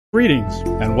Greetings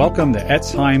and welcome to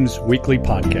Etzheim's weekly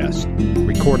podcast,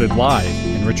 recorded live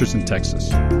in Richardson, Texas.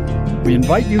 We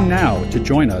invite you now to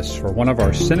join us for one of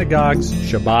our synagogue's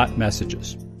Shabbat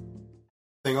messages.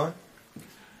 Hang on.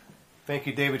 Thank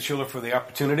you, David Schiller, for the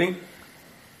opportunity.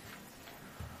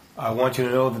 I want you to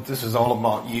know that this is all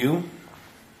about you.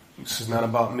 This is not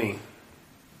about me.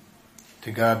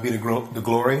 To God be the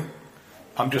glory.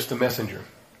 I'm just a messenger.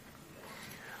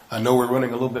 I know we're running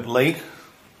a little bit late,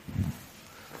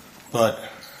 but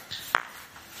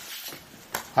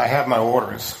I have my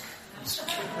orders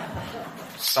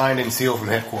signed and sealed from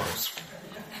headquarters.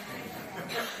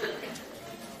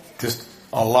 Just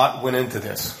a lot went into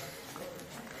this.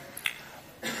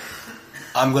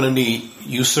 I'm going to need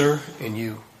you, sir, and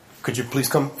you. Could you please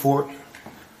come forward?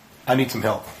 I need some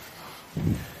help.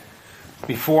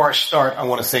 Before I start, I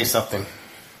want to say something.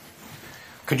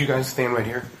 Could you guys stand right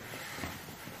here?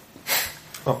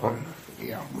 Oh,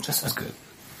 yeah, that's good.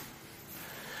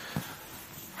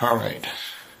 All right.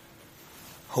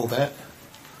 Hold that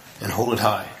and hold it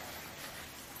high.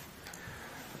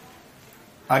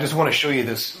 I just want to show you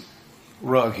this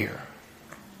rug here.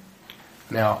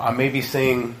 Now, I may be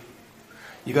saying,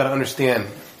 you got to understand,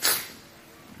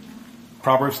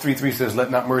 Proverbs 3:3 says,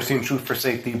 "Let not mercy and truth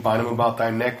forsake thee, bind them about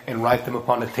thy neck, and write them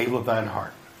upon the table of thine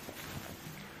heart."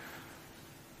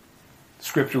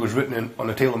 Scripture was written on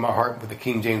the table of my heart with the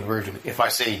King James Version. If I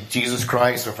say Jesus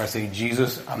Christ or if I say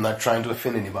Jesus, I'm not trying to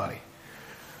offend anybody.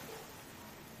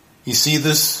 You see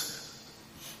this?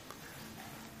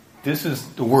 This is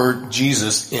the word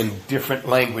Jesus in different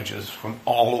languages from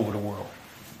all over the world.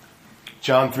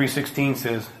 John 3:16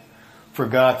 says, "For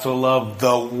God so loved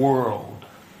the world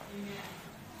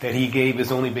that he gave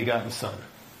his only begotten Son,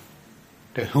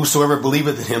 that whosoever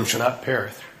believeth in him shall not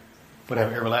perish, but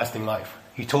have everlasting life."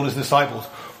 He told his disciples,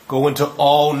 "Go into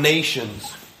all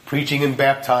nations, preaching and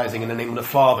baptizing in the name of the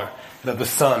Father, and of the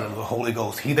Son, and of the Holy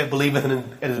Ghost. He that believeth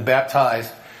and is baptized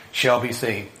shall be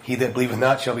saved. He that believeth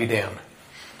not shall be damned."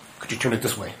 Could you turn it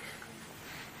this way?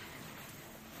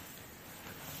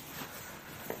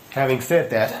 Having said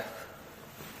that,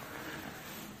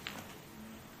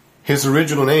 his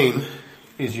original name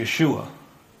is Yeshua.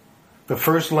 The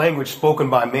first language spoken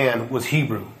by man was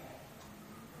Hebrew.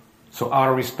 So out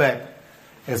of respect,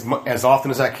 as often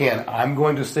as I can, I'm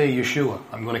going to say Yeshua.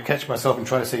 I'm going to catch myself and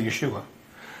try to say Yeshua.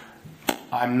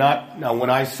 Now when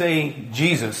I say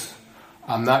Jesus,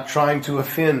 I'm not trying to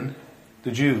offend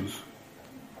the Jews.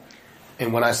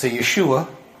 And when I say Yeshua,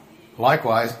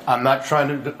 likewise, I'm not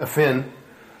trying to offend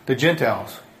the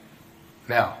Gentiles.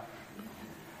 Now,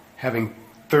 having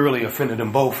thoroughly offended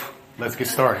them both, let's get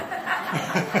started.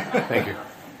 Thank you.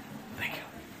 Thank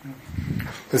you.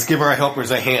 Let's give our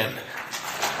helpers a hand.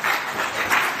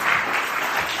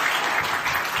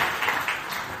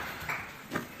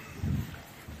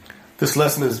 This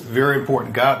lesson is very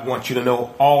important. God wants you to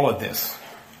know all of this.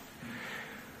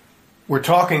 We're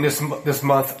talking this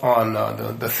month on,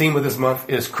 the theme of this month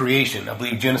is creation. I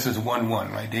believe Genesis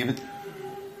 1:1, right, David?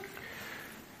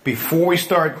 Before we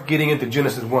start getting into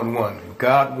Genesis 1:1,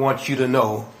 God wants you to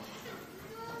know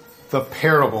the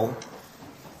parable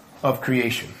of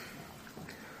creation.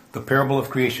 The parable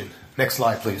of creation. Next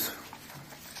slide, please.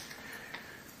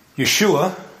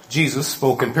 Yeshua, Jesus,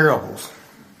 spoke in parables.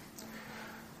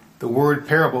 The word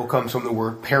parable comes from the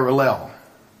word parallel.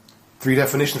 3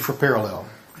 definitions for parallel.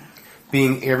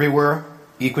 Being everywhere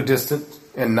equidistant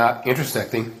and not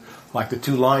intersecting, like the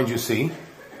 2 lines you see.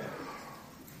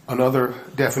 Another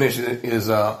definition is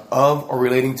of or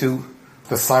relating to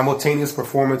the simultaneous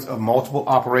performance of multiple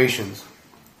operations.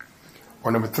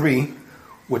 Or number 3,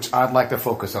 which I'd like to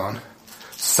focus on,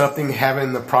 something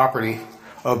having the property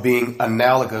of being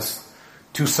analogous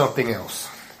to something else.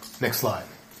 Next slide.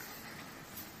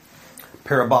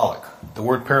 Parabolic. The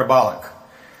word parabolic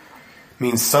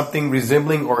means something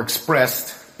resembling or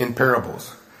expressed in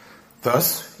parables.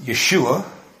 Thus, Yeshua,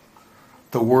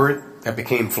 the word that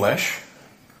became flesh,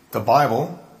 the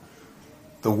Bible,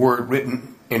 the word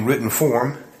written in written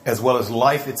form, as well as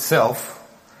life itself,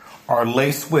 are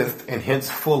laced with and hence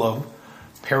full of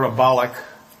parabolic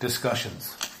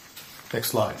discussions. Next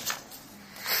slide.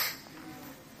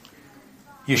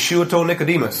 Yeshua told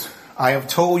Nicodemus, "I have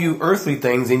told you earthly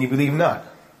things and you believe not.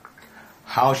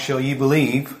 How shall ye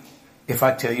believe if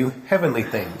I tell you heavenly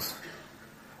things?"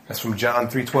 That's from John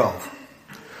 3:12.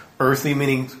 Earthly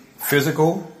meaning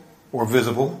physical or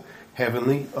visible.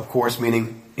 Heavenly, of course,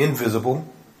 meaning invisible,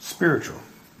 spiritual.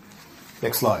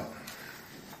 Next slide.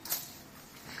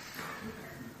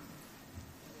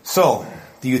 So,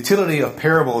 the utility of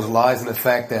parables lies in the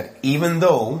fact that even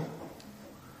though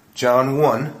John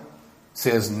 1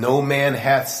 says, "No man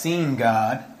hath seen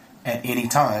God, at any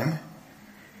time.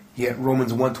 Yet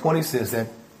Romans 1:20 says that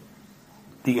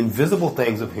the invisible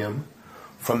things of him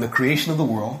from the creation of the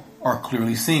world are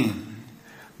clearly seen,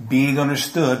 being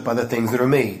understood by the things that are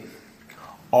made.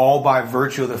 All by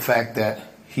virtue of the fact that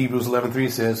Hebrews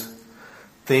 11:3 says,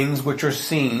 things which are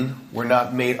seen were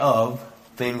not made of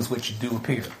things which do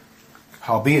appear.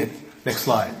 Howbeit, next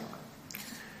slide.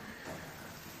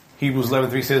 Hebrews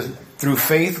 11:3 says, through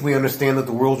faith we understand that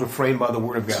the worlds were framed by the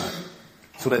word of God,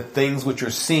 so that things which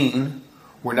are seen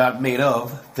were not made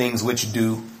of things which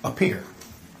do appear.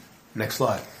 Next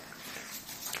slide.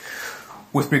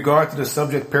 With regard to the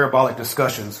subject parabolic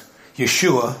discussions,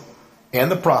 Yeshua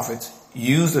and the prophets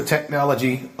used the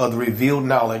technology of the revealed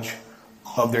knowledge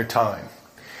of their time.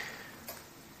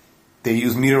 They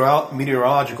used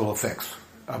meteorological effects.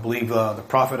 I believe the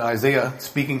prophet Isaiah,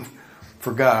 speaking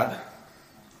for God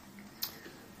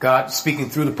speaking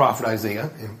through the prophet Isaiah,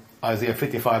 in Isaiah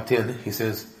 55:10, he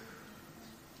says,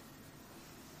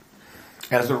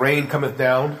 as the rain cometh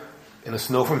down and the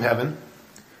snow from heaven,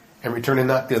 and returneth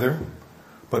not thither,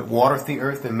 but watereth the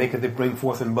earth and maketh it bring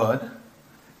forth in bud,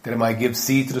 that it might give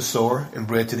seed to the sower and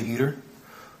bread to the eater,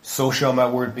 so shall my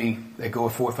word be that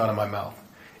goeth forth out of my mouth.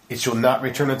 It shall not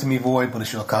return unto me void, but it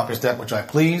shall accomplish that which I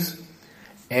please,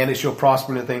 and it shall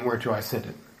prosper in the thing whereto I sent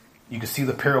it. You can see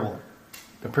the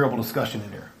parable discussion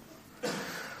in there.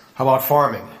 How about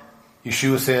farming?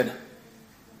 Yeshua said,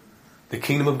 the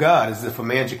kingdom of God is as if a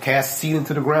man should cast seed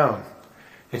into the ground,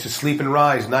 and should sleep and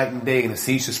rise night and day, and the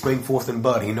seed should spring forth in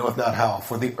bud. He knoweth not how.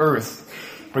 For the earth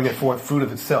bringeth forth fruit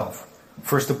of itself.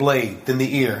 First the blade, then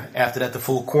the ear, after that the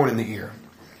full corn in the ear.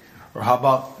 Or how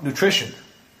about nutrition?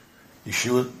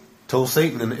 Yeshua told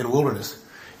Satan in the wilderness,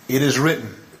 it is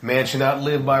written, man shall not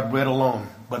live by bread alone,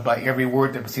 but by every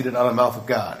word that proceeded out of the mouth of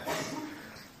God.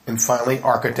 And finally,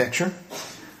 architecture.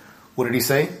 What did he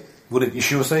say? What did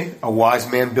Yeshua say? A wise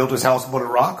man built his house upon a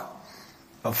rock.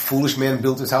 A foolish man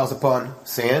built his house upon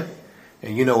sand.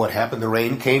 And you know what happened. The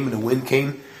rain came and the wind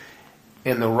came.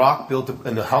 And the house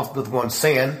built upon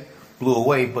sand blew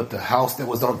away. But the house that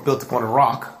was built upon a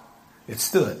rock, it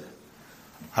stood.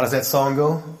 How does that song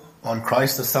go? On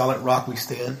Christ the solid rock we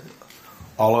stand.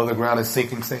 All other ground is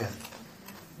sinking sand.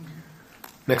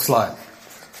 Next slide.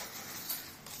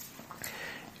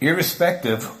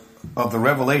 Irrespective of the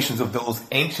revelations of those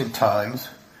ancient times,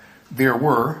 there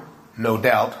were, no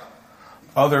doubt,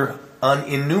 other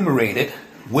unenumerated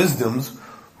wisdoms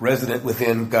resident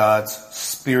within God's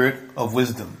spirit of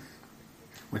wisdom.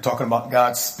 We're talking about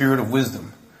God's spirit of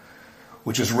wisdom,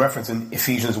 which is referenced in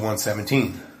Ephesians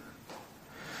 1:17.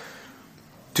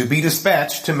 To be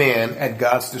dispatched to man at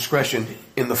God's discretion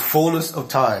in the fullness of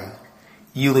time,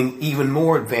 yielding even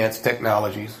more advanced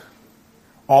technologies,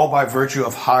 all by virtue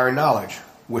of higher knowledge,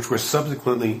 which were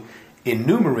subsequently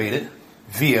enumerated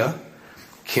via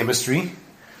chemistry,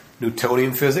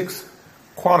 Newtonian physics,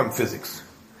 quantum physics.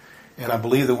 And I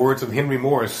believe the words of Henry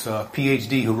Morris,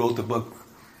 PhD, who wrote the book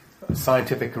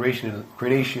Scientific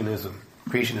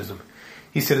Creationism,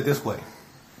 he said it this way,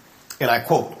 and I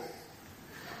quote,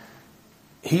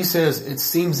 he says, it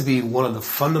seems to be one of the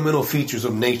fundamental features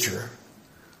of nature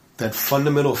that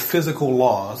fundamental physical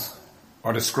laws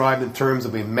are described in terms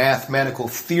of a mathematical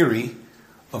theory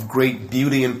of great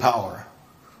beauty and power,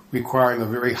 requiring a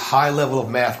very high level of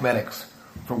mathematics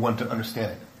for one to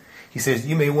understand it. He says,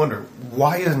 you may wonder,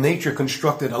 why is nature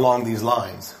constructed along these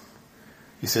lines?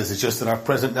 He says, it's just that our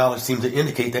present knowledge seems to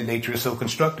indicate that nature is so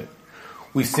constructed.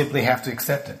 We simply have to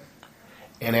accept it.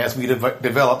 And as we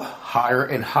develop higher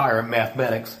and higher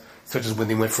mathematics, such as when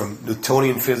they went from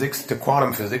Newtonian physics to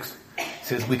quantum physics, he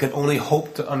says we can only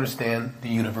hope to understand the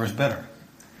universe better.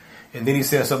 And then he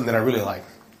says something that I really like.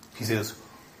 He says,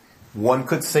 one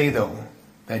could say, though,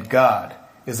 that God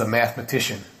is a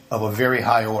mathematician of a very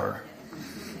high order,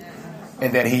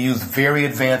 and that he used very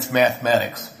advanced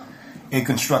mathematics in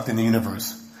constructing the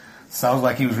universe. Sounds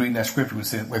like he was reading that scripture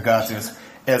where God says,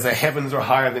 as the heavens are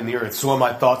higher than the earth, so are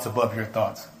my thoughts above your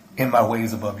thoughts, and my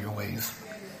ways above your ways.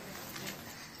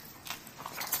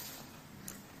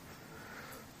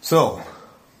 So,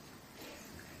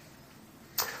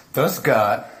 thus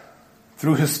God,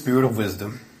 through his spirit of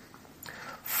wisdom,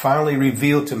 finally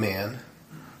revealed to man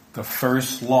the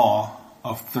first law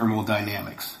of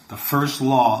thermodynamics. The first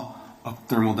law of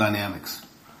thermodynamics,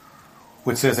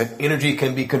 which says that energy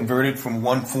can be converted from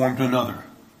one form to another,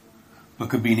 but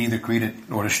could be neither created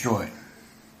nor destroyed.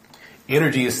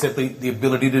 Energy is simply the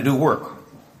ability to do work.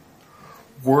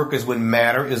 Work is when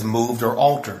matter is moved or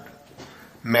altered.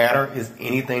 Matter is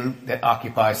anything that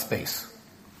occupies space.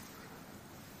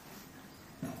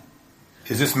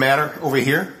 Is this matter over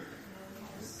here?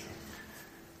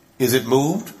 Is it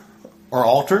moved or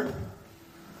altered?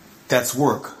 That's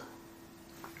work.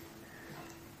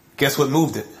 Guess what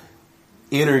moved it?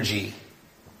 Energy.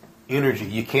 Energy.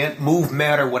 You can't move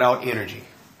matter without energy.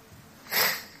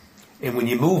 And when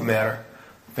you move matter,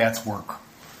 that's work.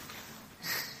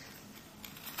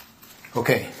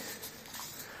 Okay.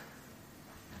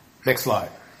 Next slide.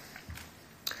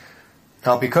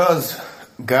 Now, because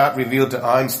God revealed to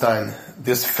Einstein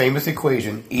this famous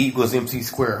equation, E equals mc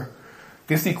squared,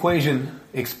 this equation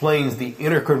explains the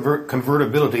inner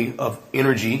convertibility of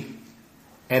energy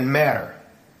and matter.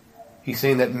 He's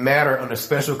saying that matter under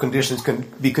special conditions can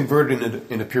be converted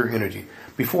into pure energy.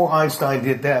 Before Einstein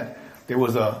did that, there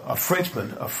was a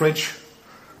Frenchman, a French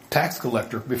tax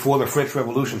collector before the French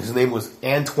Revolution. His name was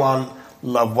Antoine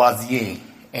Lavoisier.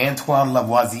 Antoine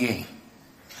Lavoisier.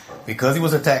 Because he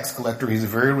was a tax collector, he's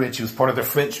very rich, he was part of the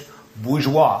French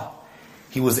bourgeois.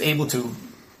 He was able to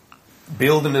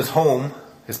build in his home,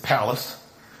 his palace,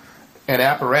 an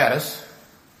apparatus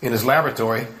in his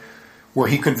laboratory where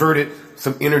he converted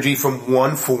some energy from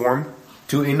one form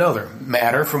to another,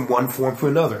 matter from one form to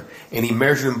another. And he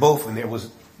measured them both, and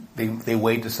they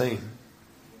weighed the same.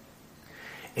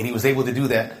 And he was able to do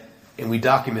that, and we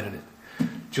documented it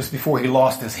just before he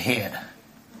lost his head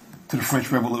to the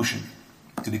French Revolution,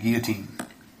 to the guillotine.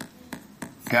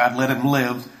 God let him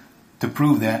live to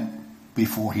prove that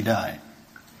before he died.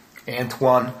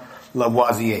 Antoine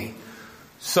Lavoisier.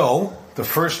 So, the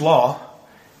first law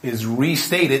is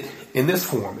restated in this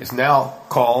form. It's now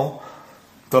called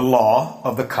the law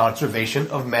of the conservation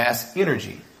of mass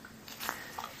energy.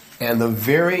 And the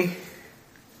very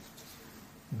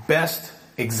best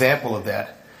example of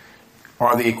that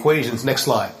are the equations, next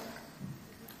slide,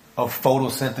 of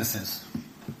photosynthesis.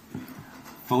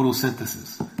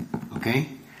 Photosynthesis. Okay?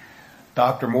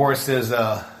 Dr. Morris says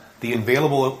the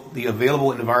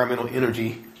available environmental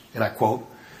energy, and I quote,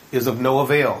 is of no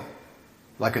avail,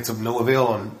 like it's of no avail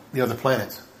on the other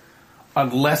planets,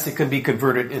 unless it can be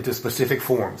converted into specific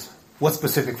forms. What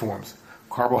specific forms?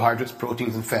 Carbohydrates,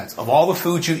 proteins, and fats. Of all the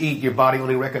foods you eat, your body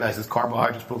only recognizes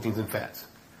carbohydrates, proteins, and fats.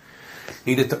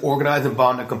 Needed to organize and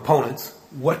bond the components.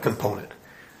 What component?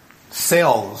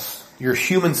 Cells. Your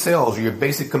human cells are your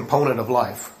basic component of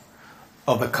life.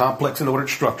 Of the complex and ordered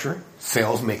structure,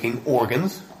 cells making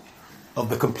organs. Of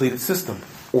the completed system,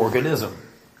 organism.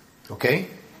 Okay?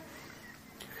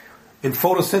 In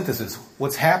photosynthesis,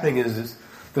 what's happening is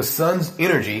the sun's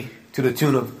energy to the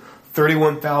tune of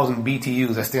 31,000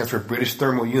 BTUs, that stands for British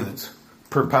thermal units,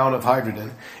 per pound of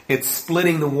hydrogen. It's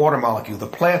splitting the water molecule. The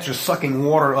plants are sucking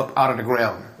water up out of the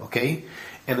ground, okay?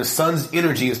 And the sun's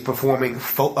energy is performing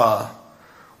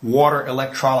water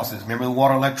electrolysis. Remember the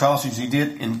water electrolysis you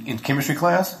did in chemistry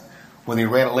class? Where they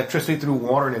ran electricity through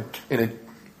water and it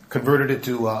converted it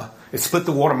to, it split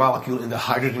the water molecule into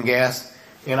hydrogen gas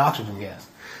and oxygen gas.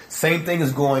 Same thing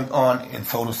is going on in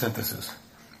photosynthesis.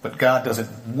 But God does it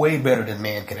way better than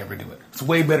man can ever do it. It's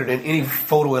way better than any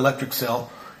photoelectric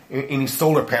cell, any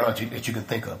solar panel that you can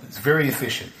think of. It's very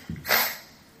efficient.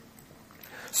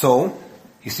 So,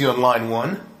 you see on line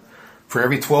 1, for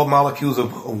every 12 molecules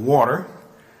of water,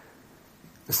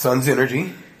 the sun's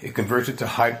energy, it converts it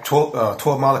to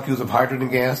 12 molecules of hydrogen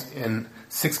gas and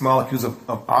 6 molecules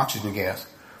of oxygen gas.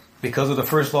 Because of the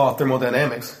first law of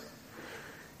thermodynamics,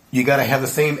 you got to have the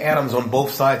same atoms on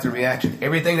both sides of the reaction.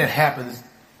 Everything that happens,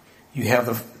 you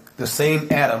have the same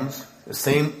atoms, the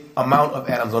same amount of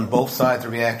atoms on both sides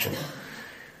of the reaction.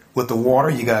 With the water,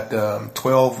 you got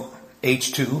 12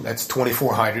 H2, that's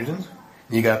 24 hydrogens.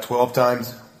 You got 12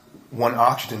 times 1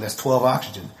 oxygen, that's 12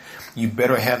 oxygen. You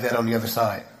better have that on the other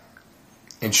side.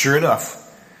 And sure enough,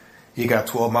 you got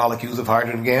 12 molecules of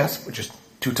hydrogen gas, which is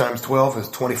 2 times 12 is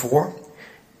 24.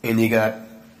 And you got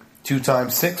 2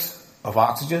 times 6 of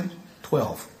oxygen,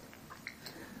 12.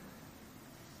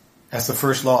 That's the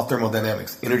first law of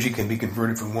thermodynamics. Energy can be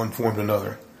converted from one form to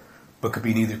another, but could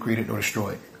be neither created nor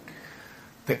destroyed.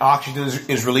 The oxygen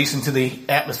is released into the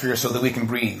atmosphere so that we can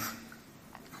breathe.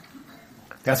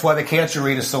 That's why the cancer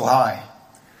rate is so high.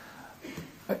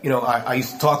 You know, I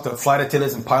used to talk to flight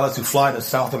attendants and pilots who fly to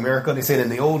South America. They said in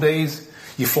the old days,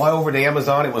 you fly over the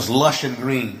Amazon, it was lush and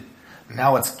green.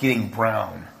 Now it's getting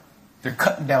brown. They're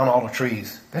cutting down all the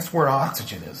trees. That's where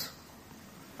oxygen is.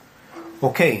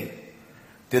 Okay.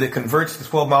 Then it converts the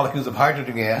 12 molecules of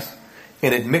hydrogen gas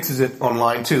and it mixes it on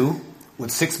line 2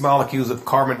 with 6 molecules of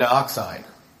carbon dioxide.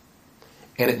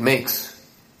 And it makes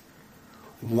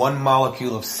 1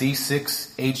 molecule of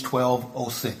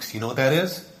C6H12O6. You know what that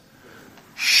is?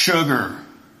 Sugar.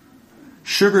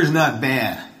 Sugar is not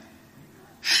bad.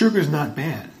 Sugar is not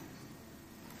bad.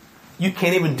 You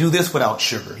can't even do this without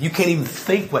sugar. You can't even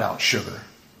think without sugar.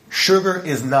 Sugar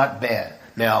is not bad.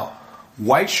 Now,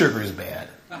 white sugar is bad.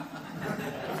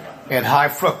 And high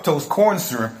fructose corn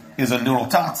syrup is a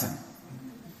neurotoxin.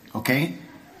 Okay?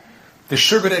 The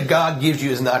sugar that God gives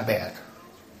you is not bad.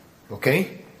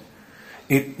 Okay?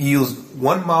 It yields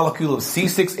 1 molecule of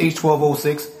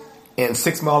C6H12O6 and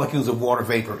 6 molecules of water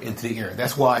vapor into the air.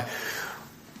 That's why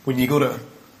when you go to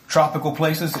tropical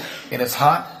places and it's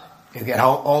hot and get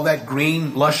all that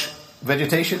green, lush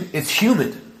vegetation, it's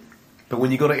humid. But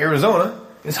when you go to Arizona,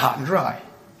 it's hot and dry.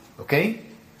 Okay?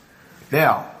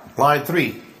 Now, line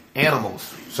 3, animals,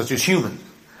 such as humans.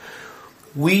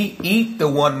 We eat the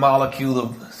 1 molecule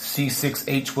of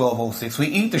C6H12O6. We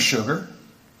eat the sugar,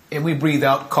 and we breathe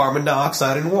out carbon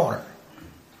dioxide and water.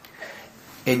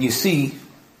 And you see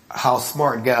how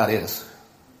smart God is.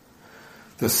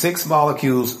 The 6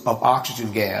 molecules of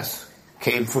oxygen gas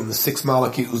came from the 6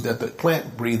 molecules that the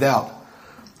plant breathed out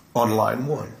on line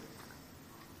 1.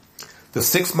 The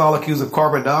 6 molecules of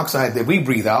carbon dioxide that we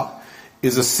breathe out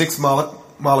is the 6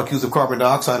 molecules of carbon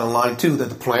dioxide on line 2 that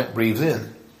the plant breathes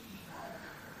in.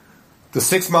 The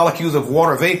 6 molecules of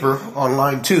water vapor on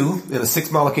line 2 and the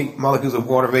 6 molecules of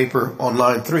water vapor on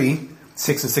line 3,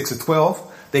 6 and 6 are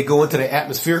 12, they go into the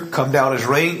atmosphere, come down as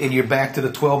rain, and you're back to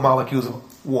the 12 molecules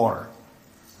of water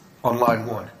on line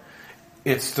 1.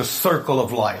 It's the circle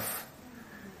of life.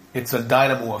 It's a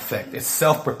dynamo effect. It's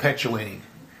self-perpetuating.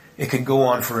 It can go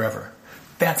on forever.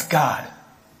 That's God.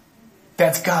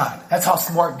 That's God. That's how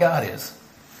smart God is.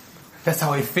 That's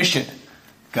how efficient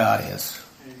God is.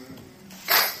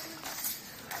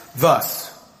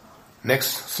 Thus,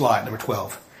 next slide, number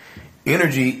 12.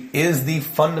 Energy is the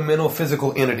fundamental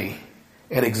physical entity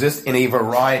and exists in a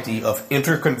variety of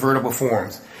interconvertible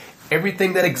forms.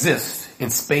 Everything that exists in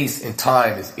space and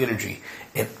time is energy,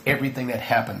 and everything that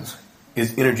happens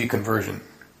is energy conversion.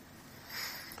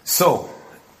 So,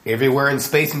 everywhere in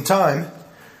space and time,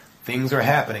 things are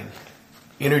happening.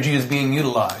 Energy is being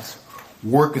utilized.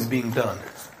 Work is being done.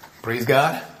 Praise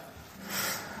God.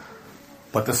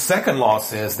 But the second law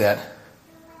says that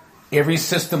every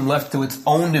system left to its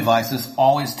own devices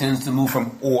always tends to move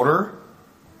from order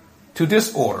to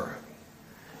disorder.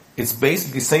 It's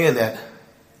basically saying that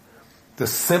the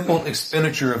simple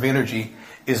expenditure of energy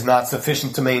is not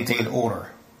sufficient to maintain order.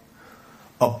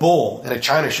 A bull in a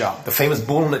china shop, the famous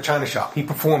bull in the china shop, he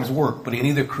performs work, but he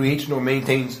neither creates nor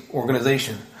maintains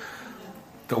organization.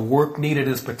 The work needed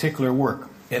is particular work.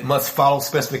 It must follow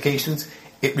specifications.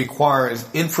 It requires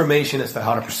information as to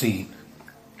how to proceed.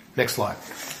 Next slide.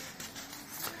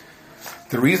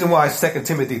 The reason why 2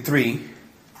 Timothy 3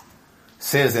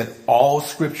 says that all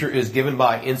scripture is given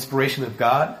by inspiration of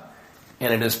God,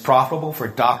 and it is profitable for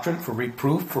doctrine, for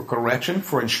reproof, for correction,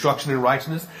 for instruction in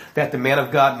righteousness, that the man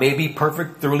of God may be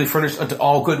perfect, thoroughly furnished unto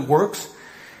all good works,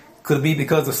 could be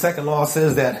because the second law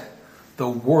says that the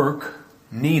work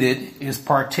needed is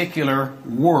particular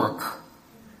work.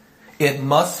 It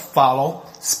must follow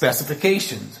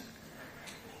specifications.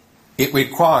 It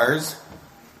requires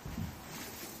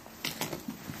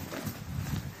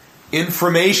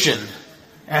information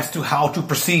as to how to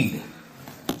proceed.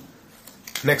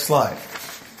 Next slide.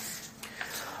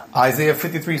 Isaiah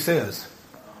 53 says,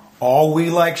 all we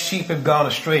like sheep have gone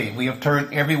astray. We have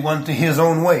turned everyone to his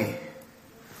own way.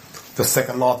 The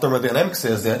second law of thermodynamics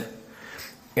says that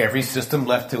every system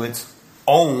left to its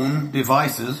own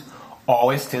devices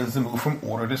always tends to move from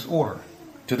order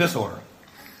to disorder.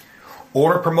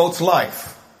 Order promotes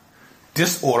life.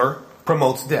 Disorder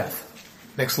promotes death.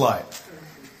 Next slide.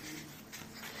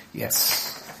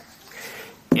 Yes.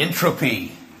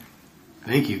 Entropy.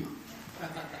 Thank you.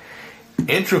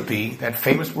 Entropy, that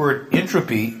famous word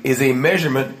entropy, is a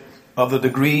measurement of the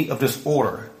degree of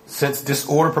disorder. Since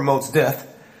disorder promotes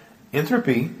death,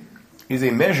 entropy is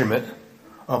a measurement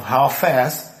of how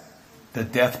fast the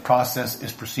death process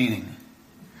is proceeding.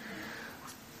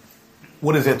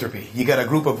 What is entropy? You got a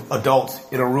group of adults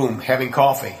in a room having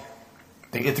coffee.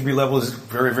 The entropy level is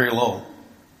very, very low.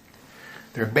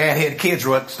 Their bad-head kids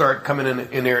start coming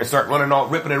in there and start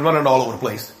ripping and running all over the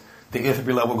place. The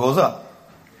entropy level goes up.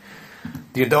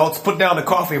 The adults put down the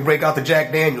coffee and break out the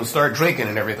Jack Daniels, start drinking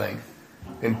and everything.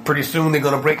 And pretty soon they're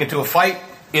going to break into a fight.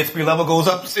 Entropy level goes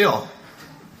up still.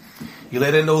 You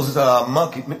let in those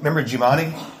monkeys. Remember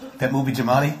Jumanji? That movie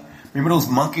Jumanji? Remember those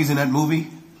monkeys in that movie?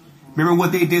 Remember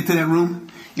what they did to that room?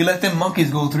 You let them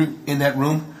monkeys go through in that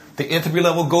room, the entropy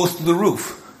level goes through the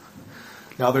roof.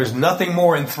 Now there's nothing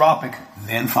more anthropic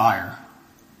than fire.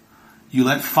 You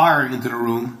let fire into the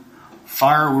room,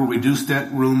 fire will reduce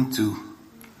that room to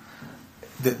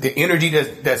the energy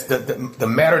that's the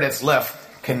matter that's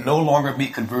left can no longer be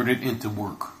converted into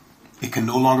work. It can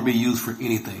no longer be used for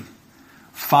anything.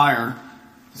 Fire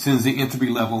sends the entropy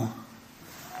level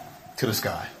to the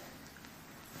sky.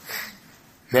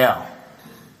 Now,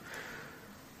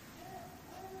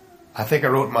 I think I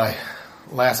wrote my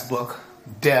last book,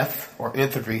 Death or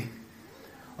Entropy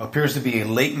appears to be a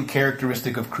latent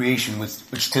characteristic of creation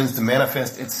which tends to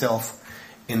manifest itself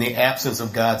in the absence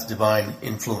of God's divine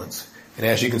influence. And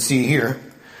as you can see here,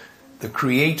 the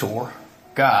Creator,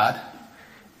 God,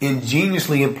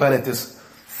 ingeniously implanted this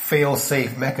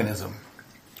fail-safe mechanism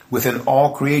within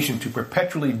all creation to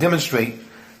perpetually demonstrate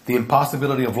the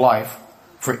impossibility of life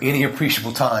for any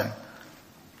appreciable time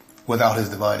without his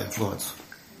divine influence.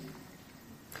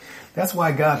 That's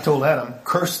why God told Adam,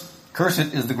 Cursed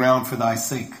is the ground for thy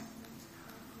sake.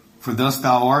 For dust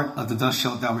thou art, of the dust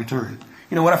shalt thou return.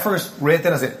 You know, when I first read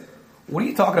that, I said, what are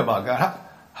you talking about, God?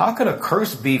 How can a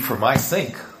curse be for my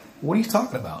sake? What are you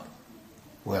talking about?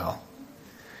 Well,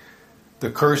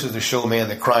 the curse is to show man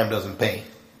that crime doesn't pay.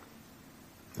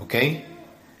 Okay?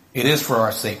 It is for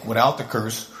our sake. Without the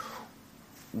curse,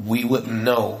 we wouldn't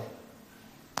know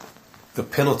the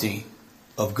penalty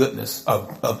of goodness,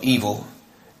 of evil,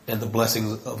 and the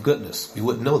blessings of goodness. We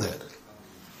wouldn't know that.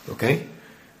 Okay?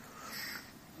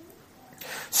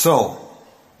 So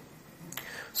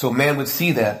man would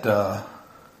see that,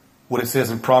 what it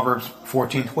says in Proverbs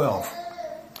 14:12. It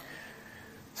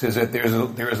says that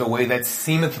there is a way that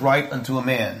seemeth right unto a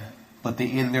man, but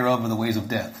the end thereof are the ways of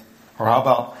death. Or how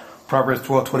about Proverbs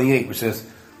 12:28, which says,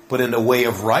 but in the way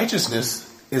of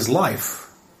righteousness is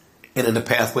life, and in the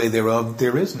pathway thereof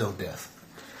there is no death.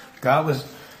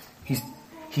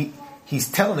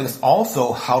 He's telling us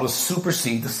also how to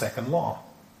supersede the second law.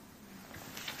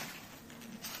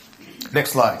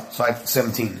 Next slide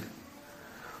 17.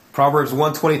 Proverbs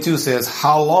 1:22 says,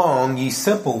 how long, ye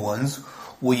simple ones,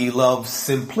 will ye love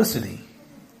simplicity?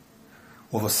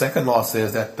 Well, the second law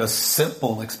says that the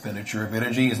simple expenditure of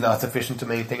energy is not sufficient to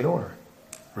maintain order.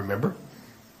 Remember?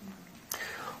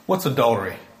 What's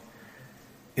adultery?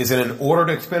 Is it an ordered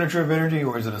expenditure of energy,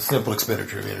 or is it a simple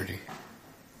expenditure of energy?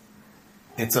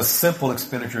 It's a simple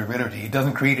expenditure of energy. It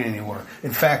doesn't create any order.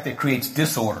 In fact, it creates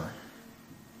disorder.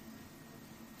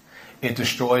 It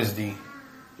destroys the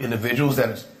individuals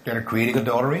that are creating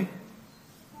adultery.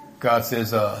 God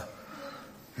says,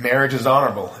 marriage is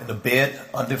honorable and the bed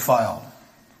undefiled,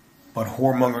 but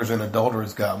whoremongers and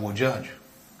adulterers God will judge.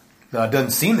 Now, it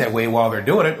doesn't seem that way while they're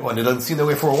doing it, or it doesn't seem that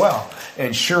way for a while.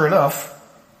 And sure enough,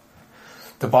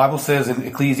 the Bible says in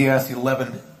Ecclesiastes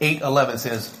 8:11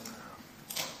 says,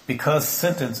 because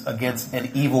sentence against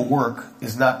an evil work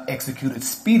is not executed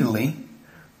speedily,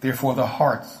 therefore the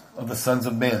hearts of the sons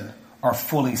of men are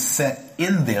fully set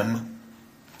in them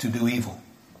to do evil.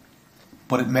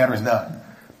 But it matters not,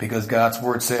 because God's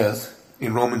word says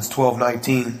in Romans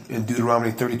 12:19 and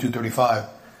Deuteronomy 32:35,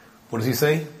 what does he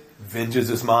say? Vengeance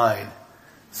is mine,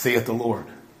 saith the Lord.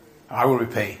 I will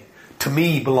repay. To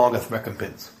me belongeth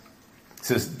recompense. It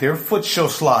says, their foot shall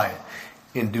slide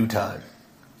in due time.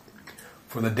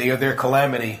 For the day of their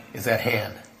calamity is at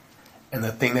hand, and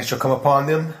the thing that shall come upon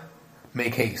them,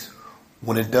 make haste.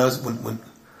 When it does, when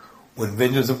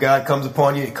vengeance of God comes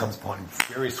upon you, it comes upon you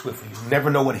very swiftly. You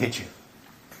never know what hit you.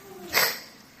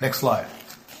 Next slide.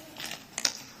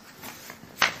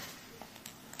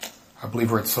 I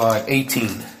believe we're at slide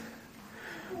 18.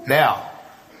 Now,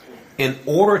 in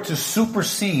order to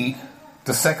supersede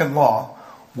the second law,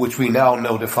 which we now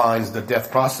know defines the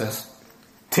death process,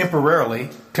 temporarily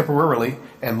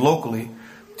and locally,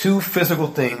 two physical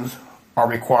things are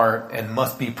required and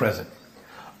must be present: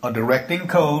 a directing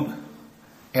code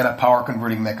and a power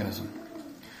converting mechanism.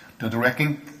 The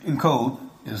directing code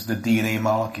is the DNA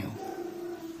molecule,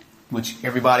 which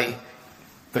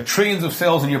the trillions of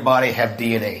cells in your body have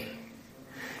DNA.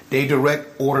 They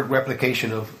direct ordered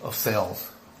replication of cells.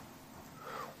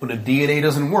 When the DNA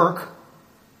doesn't work,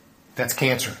 that's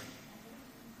cancer.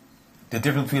 The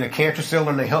difference between a cancer cell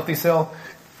and a healthy cell,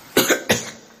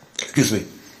 excuse me,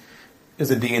 is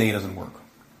the DNA doesn't work.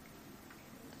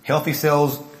 Healthy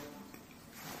cells,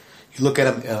 you look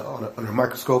at them on a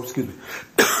microscope, excuse me,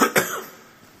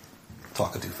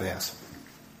 talking too fast.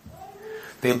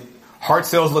 Heart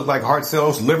cells look like heart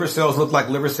cells, liver cells look like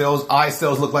liver cells, eye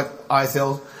cells look like eye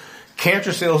cells.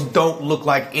 Cancer cells don't look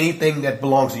like anything that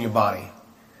belongs in your body.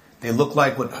 They look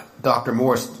like what Dr.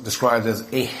 Morris describes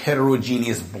as a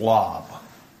heterogeneous blob.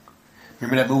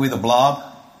 Remember that movie, The Blob?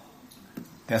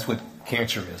 That's what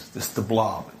cancer is. This is the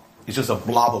blob. It's just a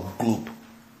blob of gloop.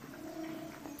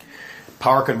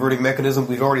 Power converting mechanism,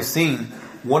 we've already seen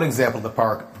one example of the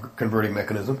power converting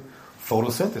mechanism.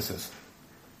 Photosynthesis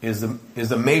is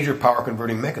the major power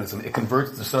converting mechanism. It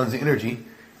converts the sun's energy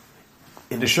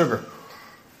into sugar.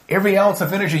 Every ounce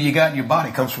of energy you got in your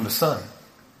body comes from the sun.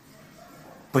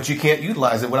 But you can't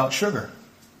utilize it without sugar.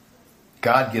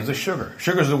 God gives us sugar.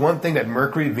 Sugar is the one thing that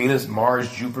Mercury, Venus,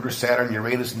 Mars, Jupiter, Saturn,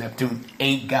 Uranus, Neptune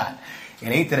ain't got. It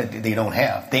ain't that they don't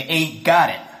have. They ain't got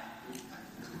it.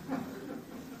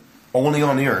 Only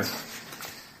on the earth.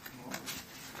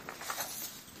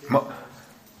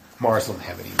 Mars don't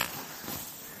have it either.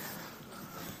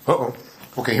 Uh-oh.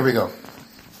 Okay, here we go.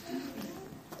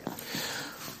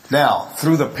 Now,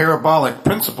 through the parabolic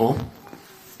principle,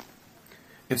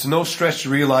 it's no stretch to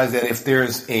realize that if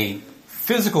there's a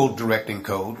physical directing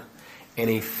code and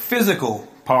a physical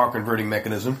power converting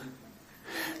mechanism,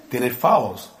 then it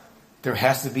follows there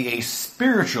has to be a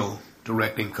spiritual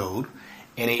directing code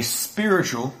and a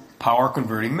spiritual power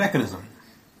converting mechanism.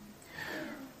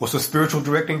 What's a spiritual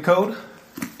directing code?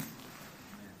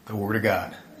 The Word of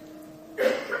God.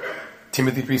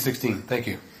 Timothy 3:16. Thank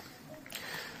you.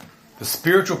 The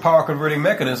spiritual power converting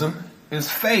mechanism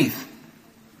is faith.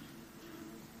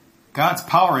 God's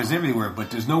power is everywhere,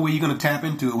 but there's no way you're going to tap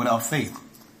into it without faith.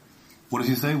 What does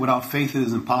he say? Without faith it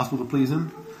is impossible to please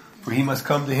him. For he must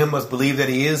come to him, must believe that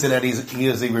he is, and that he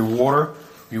is a rewarder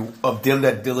of them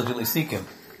that diligently seek him.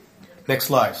 Next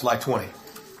slide, slide 20.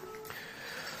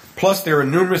 Plus, there are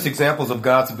numerous examples of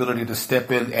God's ability to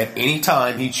step in at any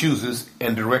time he chooses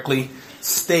and directly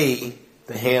stay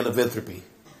the hand of entropy.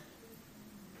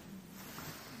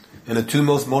 And the two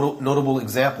most notable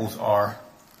examples are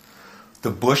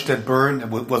the bush that burned that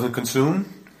wasn't consumed,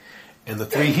 and the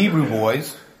three Hebrew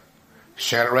boys,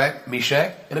 Shadrach,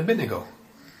 Meshach, and Abednego.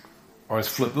 Or as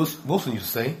Flip Wilson used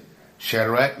to say,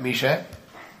 Shadrach, Meshach,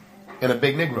 and a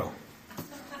big Negro.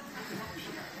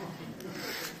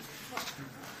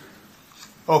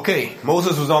 Okay,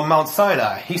 Moses was on Mount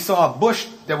Sinai. He saw a bush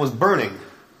that was burning.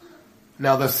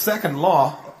 Now the second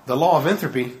law, the law of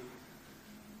entropy,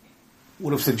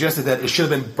 would have suggested that it should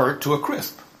have been burnt to a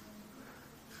crisp.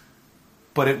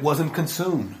 But it wasn't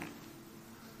consumed.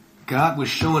 God was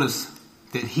showing us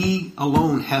that he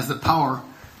alone has the power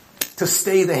to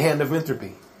stay the hand of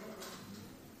entropy.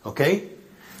 Okay?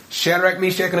 Shadrach,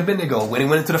 Meshach, and Abednego, when he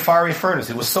went into the fiery furnace,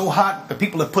 it was so hot, the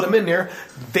people that put him in there,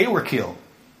 they were killed.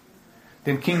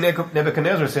 Then King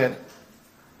Nebuchadnezzar said,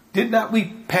 did not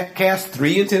we cast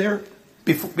 3 into there?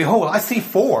 Behold, I see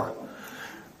 4.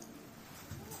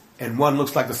 And one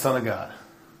looks like the Son of God.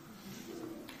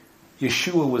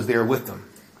 Yeshua was there with them.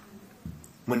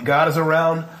 When God is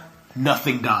around,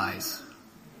 nothing dies.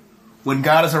 When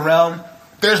God is around,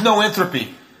 there's no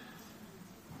entropy.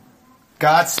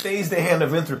 God stays the hand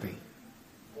of entropy.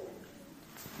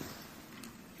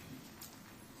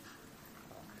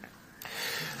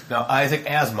 Now, Isaac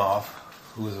Asimov,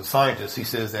 who is a scientist, he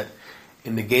says that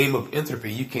in the game of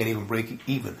entropy, you can't even break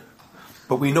even.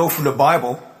 But we know from the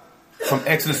Bible, from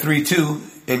Exodus 3:2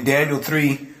 and Daniel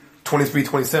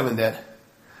 3:23-27, that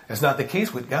that's not the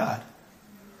case with God.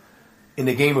 In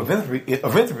the game of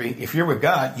entropy, if you're with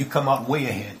God, you come out way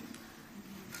ahead.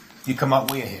 You come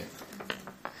out way ahead.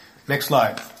 Next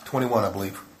slide, 21, I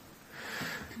believe.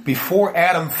 Before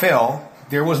Adam fell,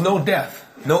 there was no death,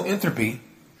 no entropy.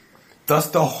 Thus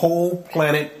the whole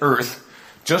planet Earth,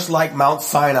 just like Mount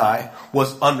Sinai,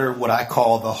 was under what I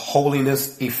call the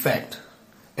holiness effect.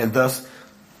 And thus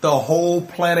the whole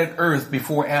planet Earth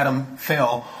before Adam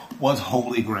fell was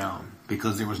holy ground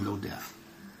because there was no death.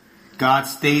 God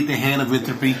stayed the hand of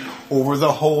entropy over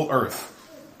the whole earth.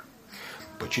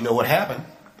 But you know what happened?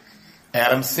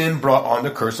 Adam's sin brought on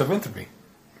the curse of entropy.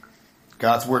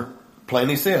 God's word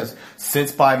plainly says,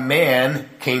 since by man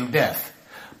came death,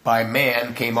 by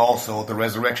man came also the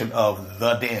resurrection of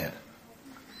the dead.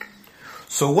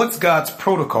 So what's God's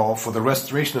protocol for the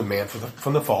restoration of man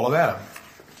from the fall of Adam?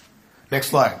 Next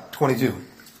slide, 22.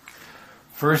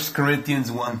 1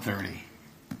 Corinthians 1:30.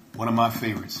 One of my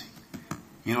favorites.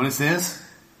 You know what it says?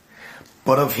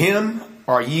 But of him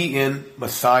are ye in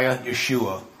Messiah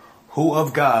Yeshua, who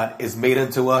of God is made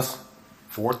unto us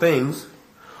 4 things: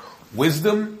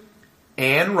 wisdom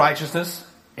and righteousness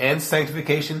and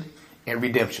sanctification and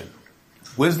redemption.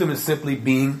 Wisdom is simply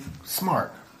being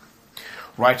smart.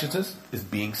 Righteousness is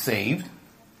being saved,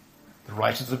 the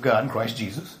righteousness of God in Christ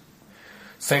Jesus.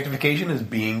 Sanctification is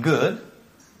being good.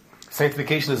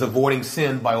 Sanctification is avoiding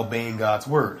sin by obeying God's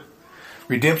word.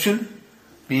 Redemption,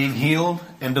 being healed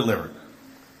and delivered.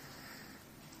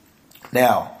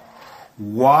 Now,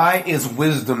 why is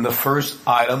wisdom the first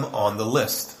item on the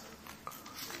list?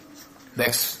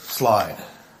 Next slide.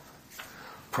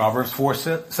 Proverbs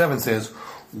 4:7 says,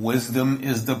 wisdom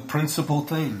is the principal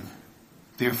thing.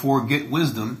 Therefore get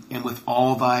wisdom, and with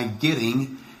all thy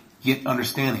getting, get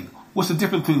understanding. What's the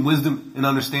difference between wisdom and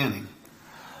understanding?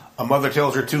 A mother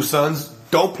tells her 2 sons,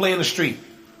 don't play in the street.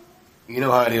 You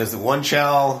know how it is. The one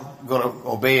child going to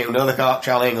obey and the other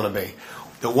child ain't going to obey.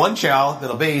 The one child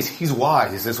that obeys, he's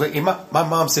wise. He says, "Wait, my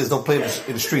mom says don't play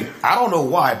in the street. I don't know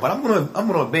why, but I'm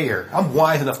gonna obey her. I'm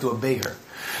wise enough to obey her."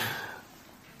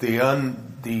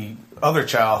 The other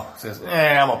child says,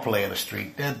 I'm gonna play in the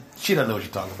street. She doesn't know what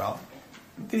you're talking about.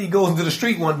 Then he goes into the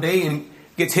street one day and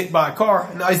gets hit by a car,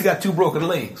 and now he's got 2 broken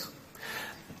legs.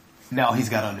 Now he's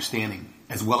got understanding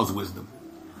as well as wisdom.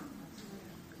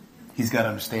 He's got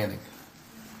understanding.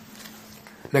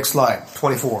 Next slide,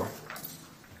 24.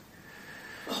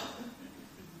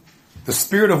 The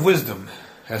spirit of wisdom,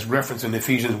 as referenced in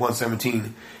Ephesians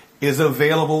 1:17, is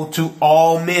available to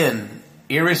all men,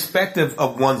 irrespective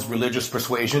of one's religious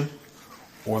persuasion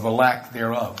or the lack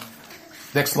thereof.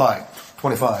 Next slide,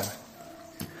 25.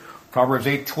 Proverbs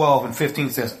 8:12 and 15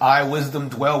 says, I, wisdom,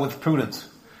 dwell with prudence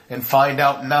and find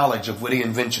out knowledge of witty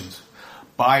inventions.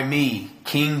 By me,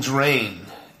 kings reign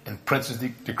and princes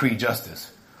decree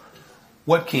justice.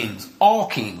 What kings? All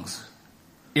kings,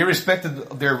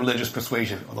 irrespective of their religious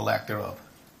persuasion or the lack thereof.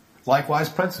 Likewise,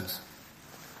 princes.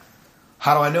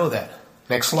 How do I know that?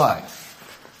 Next slide.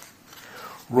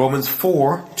 Romans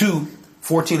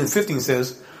 4:2-14 and 15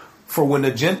 says, For when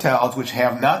the Gentiles which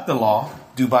have not the law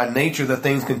do by nature the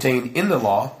things contained in the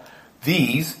law,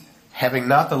 these, having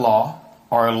not the law,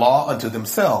 are a law unto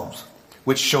themselves,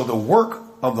 which show the work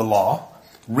of the law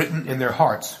written in their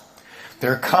hearts,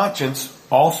 their conscience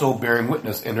also bearing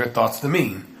witness in their thoughts to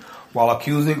me, while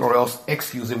accusing or else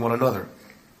excusing one another.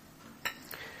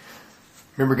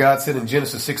 Remember, God said in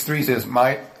Genesis 6:3 says,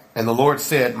 And the Lord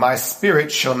said, My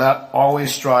spirit shall not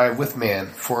always strive with man,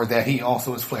 for that he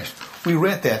also is flesh. We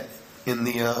read that in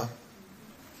the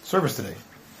service today.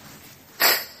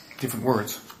 Different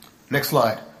words. Next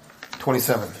slide.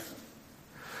 27.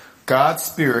 God's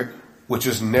spirit, which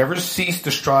has never ceased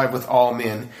to strive with all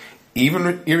men,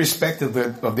 even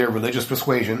irrespective of their religious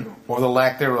persuasion or the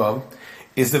lack thereof,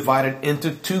 is divided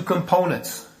into 2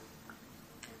 components.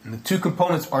 And the 2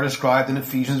 components are described in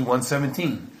Ephesians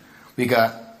 1:17. We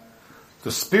got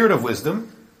the spirit of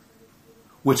wisdom,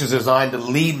 which is designed to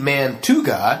lead man to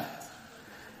God,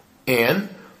 and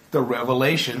the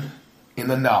revelation in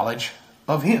the knowledge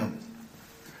of Him.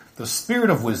 The spirit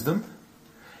of wisdom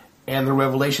and the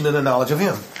revelation in the knowledge of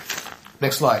Him.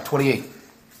 Next slide, 28.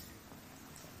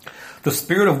 The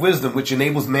spirit of wisdom, which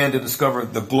enables man to discover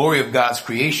the glory of God's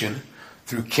creation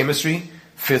through chemistry,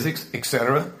 physics,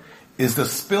 etc., is the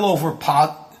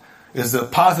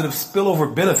positive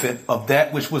spillover benefit of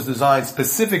that which was designed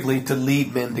specifically to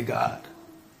lead men to God.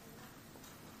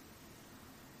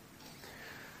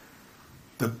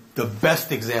 The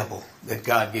best example that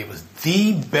God gave us,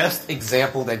 the best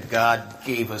example that God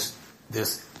gave us,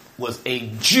 this was a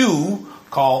Jew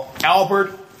called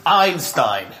Albert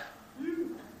Einstein.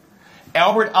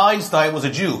 Albert Einstein was a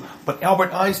Jew, but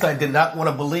Albert Einstein did not want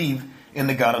to believe in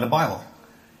the God of the Bible,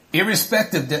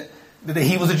 irrespective that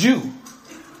he was a Jew.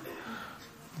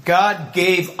 God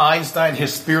gave Einstein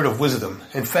his spirit of wisdom.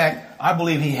 In fact, I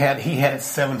believe he had it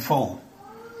 7-fold.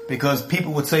 Because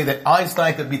people would say that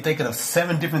Einstein could be thinking of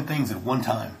 7 different things at one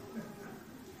time.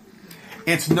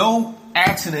 It's no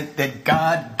accident that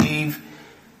God gave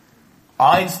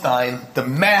Einstein the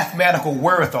mathematical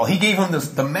wherewithal. He gave him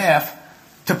the math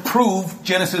to prove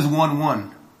Genesis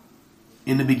 1:1.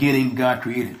 In the beginning, God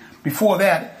created. Before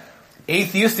that,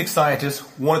 atheistic scientists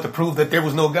wanted to prove that there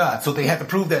was no God. So they had to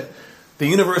prove that the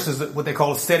universe is what they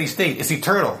call a steady state. It's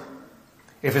eternal.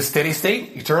 If it's steady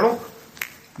state, eternal,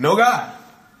 no God.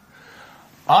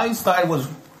 Einstein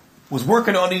was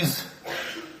working on these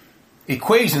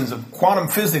equations of quantum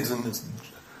physics and this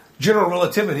general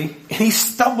relativity, and he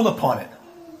stumbled upon it.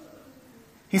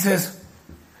 He says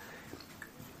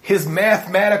his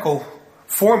mathematical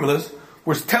formulas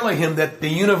were telling him that the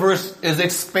universe is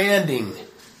expanding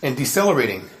and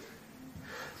decelerating.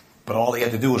 But all he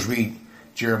had to do was read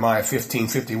Jeremiah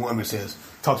 15:51, which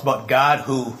talks about God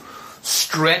who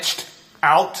stretched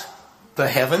out the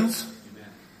heavens.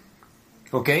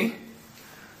 Okay?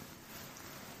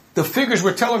 The figures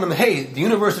were telling them, hey, the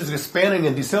universe is expanding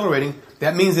and decelerating.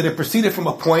 That means that it proceeded from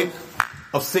a point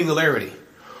of singularity,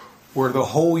 where the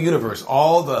whole universe,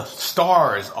 all the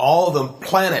stars, all the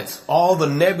planets, all the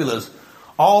nebulas,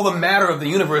 all the matter of the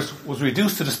universe was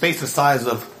reduced to the space the size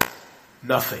of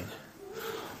nothing,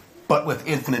 but with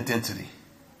infinite density.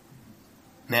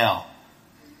 Now,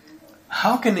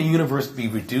 how can the universe be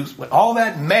reduced, with all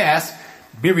that mass,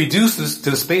 be reduced to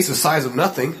the space the size of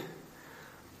nothing?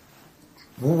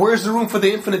 Where's the room for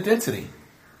the infinite density?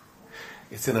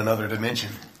 It's in another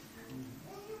dimension.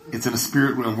 It's in the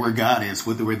spirit realm where God is,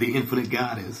 where the infinite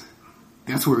God is.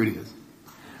 That's where it is.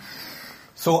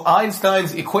 So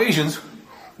Einstein's equations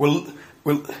were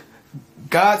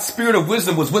God's spirit of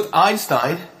wisdom was with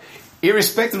Einstein,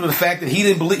 irrespective of the fact that he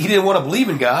didn't want to believe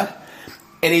in God,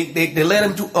 and they led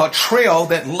him to a trail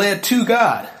that led to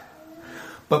God.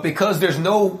 But because there's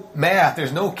no math,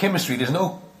 there's no chemistry, there's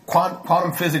no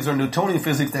quantum physics or Newtonian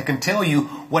physics that can tell you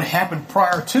what happened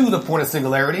prior to the point of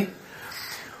singularity,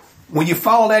 when you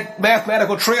follow that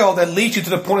mathematical trail that leads you to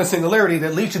the point of singularity,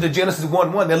 that leads you to Genesis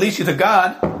 1:1, that leads you to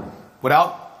God,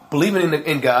 without believing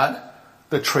in God,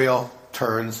 the trail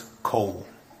turns cold.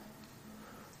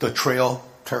 The trail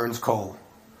turns cold.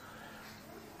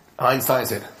 Einstein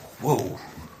said, whoa.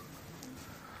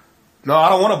 No, I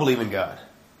don't want to believe in God.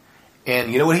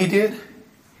 And you know what he did?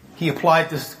 He applied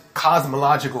this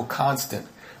cosmological constant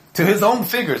to his own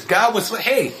figures. God was,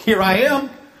 hey, here I am.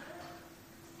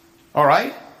 All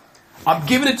right. I'm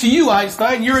giving it to you,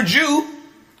 Einstein. You're a Jew.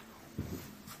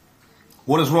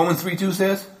 What does Romans 3:2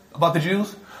 says about the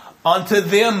Jews? Unto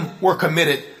them were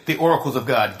committed the oracles of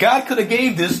God. God could have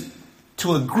gave this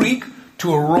to a Greek,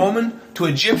 to a Roman, to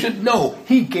an Egyptian. No,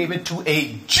 he gave it to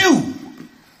a Jew.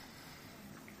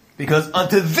 Because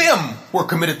unto them were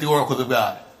committed the oracles of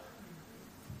God.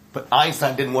 But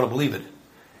Einstein didn't want to believe it.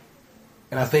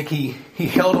 And I think he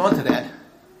held on to that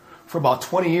for about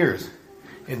 20 years.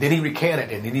 And then he recanted,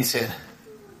 and then he said,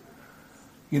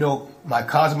 you know, my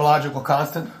cosmological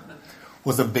constant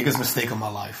was the biggest mistake of my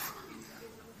life.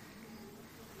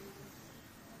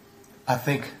 I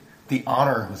think the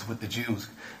honor was with the Jews.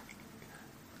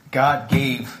 God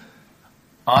gave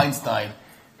Einstein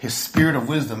his spirit of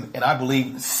wisdom, and I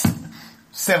believe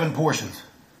 7 portions.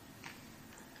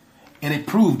 And it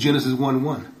proved Genesis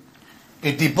 1:1.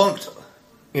 It debunked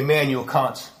Immanuel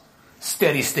Kant's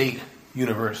steady state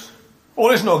universe. Oh,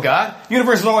 there's no God.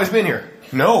 Universe has always been here.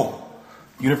 No.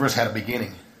 Universe had a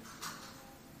beginning.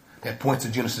 That points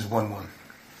to Genesis 1:1.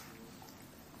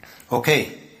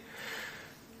 Okay.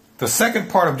 The second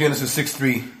part of Genesis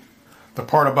 6:3, the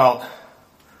part about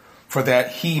for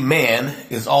that he, man,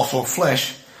 is also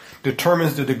flesh,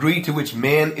 determines the degree to which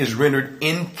man is rendered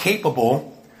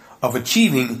incapable of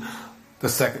achieving the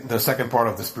second part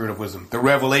of the spirit of wisdom, the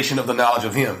revelation of the knowledge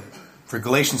of him. For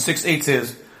Galatians 6:8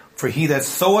 says, for he that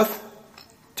soweth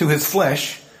to his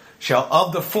flesh shall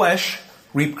of the flesh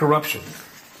reap corruption.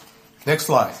 Next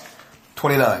slide,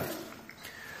 29.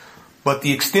 But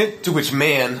the extent to which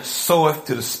man soweth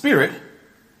to the Spirit,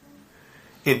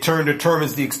 in turn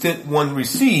determines the extent one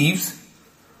receives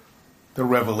the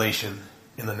revelation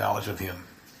in the knowledge of him.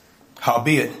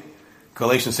 Howbeit,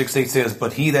 Galatians 6:8 says,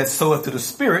 but he that soweth to the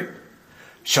Spirit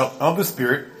shall of the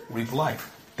Spirit reap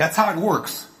life. That's how it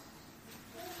works.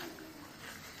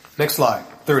 Next slide,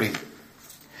 30.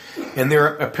 And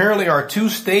there apparently are 2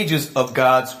 stages of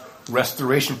God's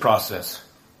restoration process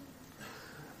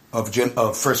of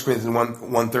 1 Corinthians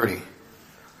 1:30.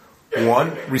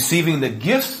 1, receiving the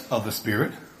gifts of the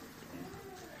Spirit.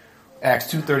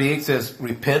 Acts 2:38 says,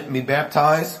 repent and be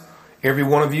baptized, every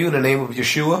one of you, in the name of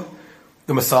Yeshua,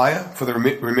 the Messiah, for the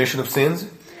remission of sins,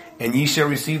 and ye shall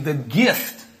receive the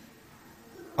gift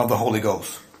of the Holy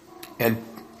Ghost. And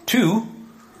 2,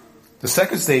 the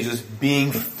second stage is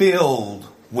being filled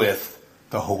with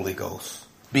the Holy Ghost.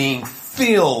 Being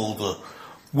filled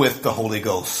with the Holy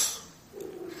Ghost.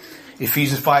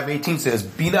 Ephesians 5:18 says,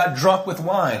 be not drunk with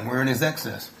wine, wherein is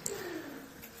excess,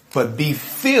 but be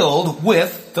filled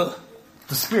with the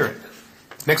Spirit.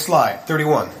 Next slide,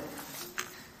 31.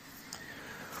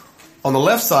 On the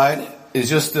left side is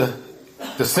just the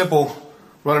simple,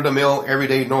 run-of-the-mill,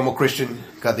 everyday, normal Christian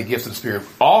got the gift of the Spirit.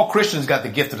 All Christians got the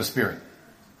gift of the Spirit.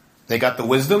 They got the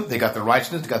wisdom, they got the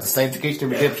righteousness, they got the sanctification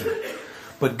and redemption.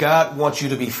 But God wants you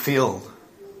to be filled.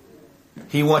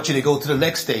 He wants you to go to the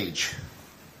next stage.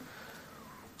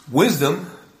 Wisdom,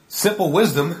 simple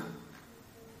wisdom,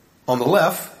 on the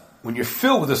left, when you're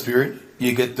filled with the Spirit,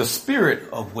 you get the spirit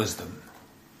of wisdom.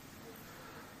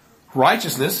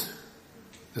 Righteousness,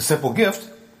 the simple gift,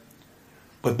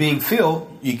 but being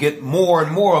filled, you get more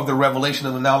and more of the revelation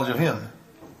of the knowledge of him.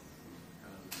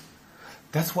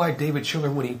 That's why David Schiller,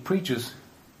 when he preaches,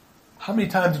 how many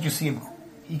times did you see him?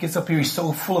 He gets up here, he's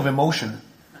so full of emotion,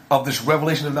 of this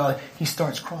revelation of knowledge, he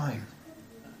starts crying.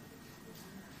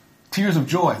 Tears of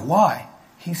joy. Why?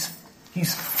 He's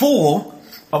full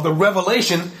of the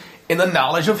revelation and the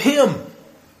knowledge of him.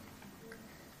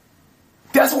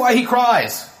 That's why he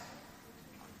cries.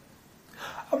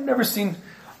 I've never seen,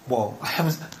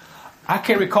 I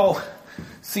can't recall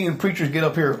seeing preachers get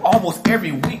up here almost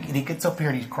every week and he gets up here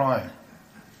and he's crying.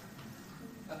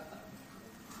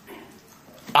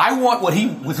 I want what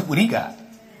he got.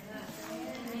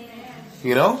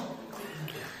 You know?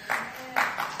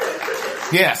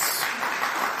 Yes.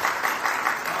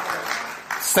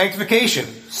 Sanctification.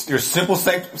 There's simple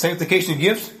sanctification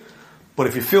gifts, But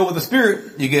if you're filled with the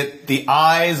Spirit, you get the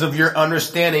eyes of your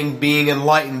understanding being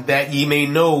enlightened, that ye may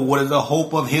know what is the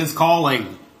hope of his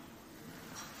calling.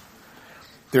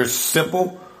 There's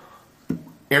simple,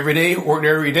 everyday,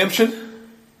 ordinary redemption.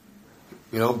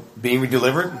 Being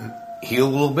delivered,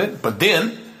 healed a little bit. But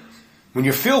then, when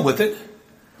you're filled with it,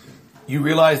 you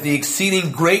realize the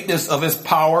exceeding greatness of his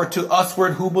power to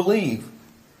usward who believe.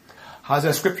 How does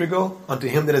that scripture go? Unto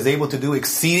him that is able to do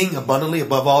exceeding abundantly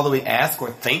above all that we ask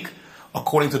or think,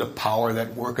 according to the power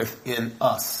that worketh in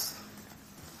us.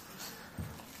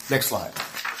 Next slide.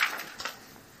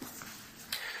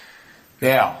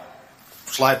 Now,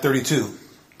 slide 32.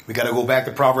 We got to go back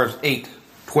to Proverbs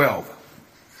 8:12. It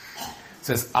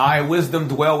says, I, wisdom,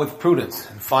 dwell with prudence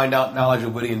and find out knowledge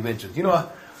of witty inventions.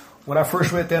 When I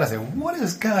first read that, I said, what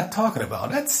is God talking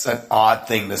about? That's an odd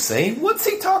thing to say. What's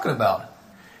he talking about?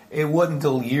 It wasn't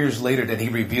until years later that he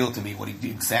revealed to me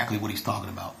exactly what he's talking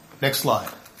about. Next slide.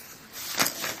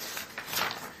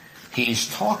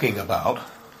 He's talking about,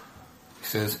 he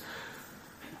says,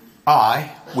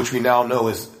 I, which we now know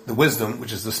is the wisdom,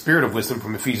 which is the spirit of wisdom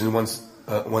from Ephesians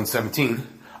 1:17.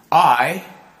 I,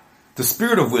 the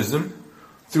spirit of wisdom,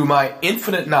 through my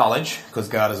infinite knowledge, because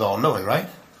God is all-knowing, right,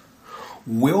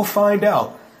 will find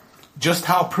out just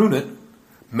how prudent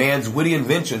man's witty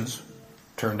inventions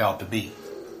turned out to be.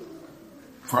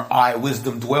 For I,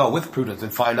 wisdom, dwell with prudence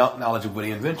and find out knowledge of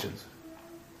witty inventions.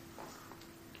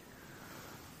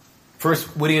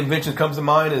 First witty invention comes to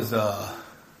mind is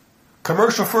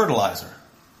commercial fertilizer.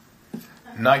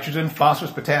 Nitrogen,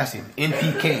 phosphorus, potassium,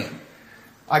 NPK.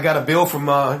 I got a bill from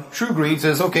True Green,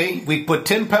 says, okay, we put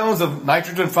 10 pounds of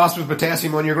nitrogen, phosphorus,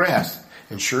 potassium on your grass.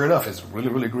 And sure enough, it's really,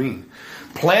 really green.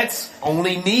 Plants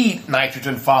only need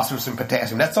nitrogen, phosphorus, and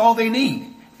potassium. That's all they need.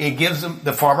 It gives them,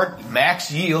 the farmer,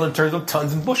 max yield in terms of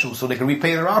tons and bushels so they can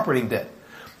repay their operating debt.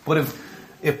 But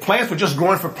if plants were just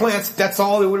growing for plants, that's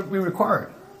all that would be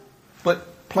required.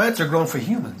 But plants are grown for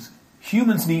humans.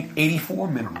 Humans need 84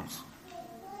 minerals.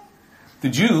 The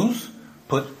Jews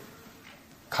put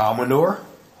cow manure,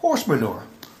 horse manure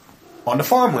on the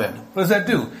farmland. What does that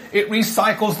do? It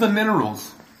recycles the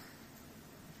minerals.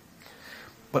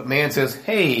 But man says,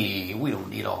 hey, we don't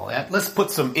need all that. Let's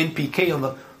put some NPK on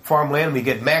the farmland and we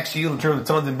get max yield in terms of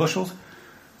tons and bushels.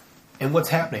 And what's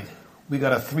happening? We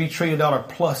got a $3 trillion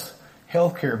plus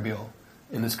healthcare bill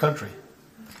in this country.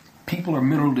 People are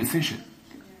mineral deficient.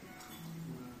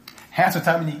 Half the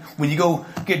time when you go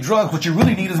get drugs, what you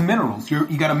really need is minerals.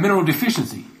 You got a mineral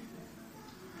deficiency.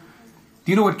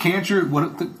 Do you know what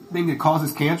the thing that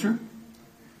causes cancer?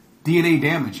 DNA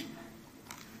damage.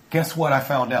 Guess what I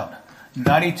found out?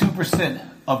 92%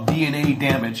 of DNA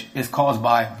damage is caused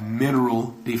by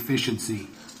mineral deficiency.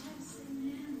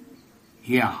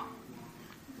 Yeah.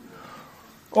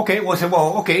 Okay,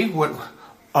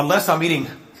 unless I'm eating,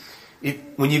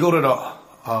 when you go to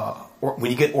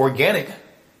when you get organic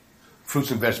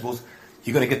fruits and vegetables,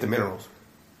 you're going to get the minerals.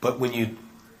 But when you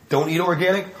don't eat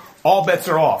organic, all bets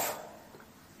are off.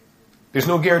 There's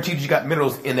no guarantee that you got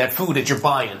minerals in that food that you're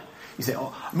buying. You say,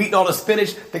 oh, I'm eating all the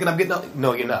spinach, thinking I'm getting nothing.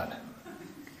 No, you're not.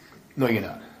 No, you're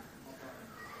not.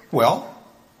 Well,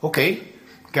 okay,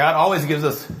 God always gives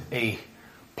us a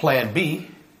plan B.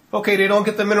 Okay, they don't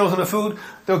get the minerals in the food,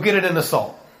 they'll get it in the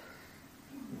salt.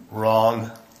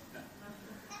 Wrong.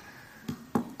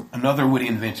 Another witty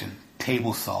invention,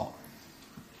 table salt.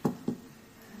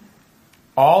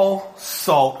 All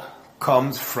salt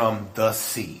comes from the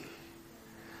sea.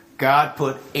 God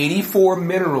put 84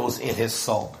 minerals in his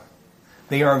salt.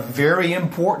 They are very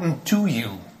important to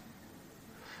you.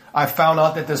 I found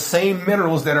out that the same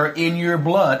minerals that are in your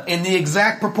blood, in the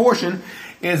exact proportion,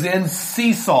 is in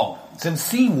sea salt. It's in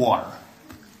seawater.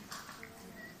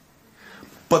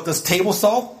 But this table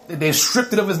salt, they've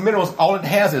stripped it of its minerals. All it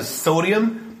has is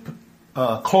sodium,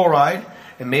 chloride,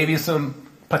 and maybe some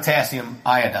potassium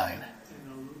iodine.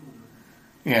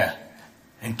 Yeah.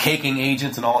 And caking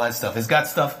agents and all that stuff. It's got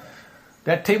stuff.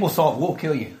 That table salt will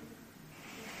kill you.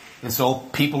 And so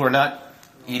people are not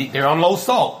eating, they're on low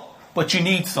salt. But you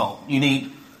need salt. You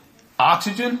need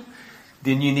oxygen,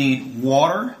 then you need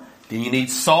water, then you need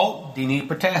salt, then you need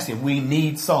potassium. We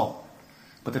need salt.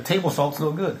 But the table salt's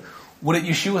no good. What did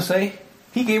Yeshua say?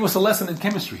 He gave us a lesson in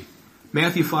chemistry.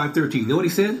 Matthew 5:13. You know what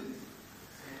he said?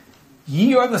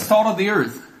 Ye are the salt of the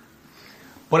earth.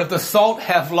 But if the salt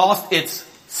have lost its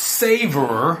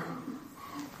savor,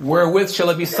 wherewith shall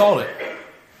it be salted?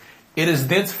 It is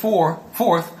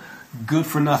thenceforth good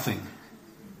for nothing,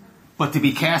 but to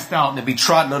be cast out and to be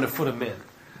trodden under foot of men.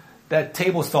 That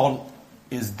table salt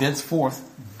is thenceforth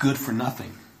good for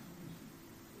nothing.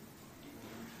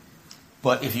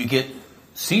 But if you get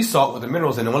sea salt with the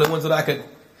minerals, and the only ones that I could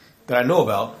that I know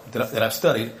about, that I've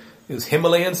studied, is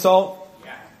Himalayan salt,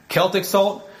 Celtic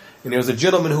salt, and there's a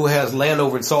gentleman who has land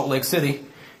over in Salt Lake City.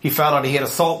 He found out he had a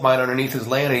salt mine underneath his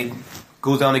land, and he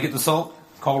goes down to get the salt.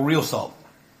 It's called real salt.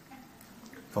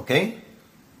 Okay?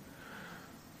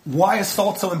 Why is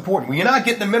salt so important? Well, you're not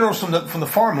getting the minerals from the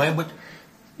farmland, but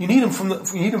you need them from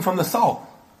the salt.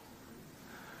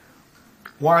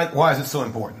 Why is it so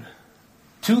important?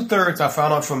 2/3, I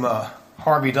found out from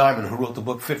Harvey Diamond, who wrote the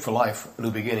book Fit for Life, A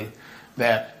New Beginning,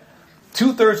 that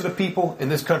 2/3 of the people in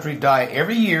this country die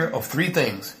every year of 3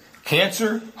 things: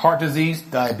 cancer, heart disease,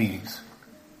 diabetes.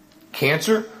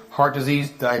 Cancer, heart disease,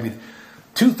 diabetes.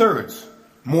 2/3,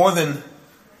 more than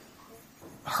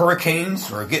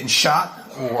hurricanes or getting shot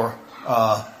or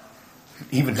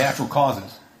even natural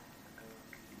causes.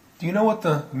 Do you know what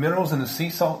the minerals in the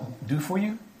sea salt do for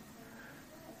you?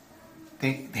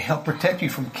 They help protect you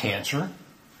from cancer,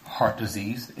 heart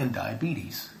disease, and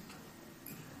diabetes.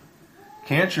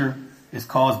 Cancer is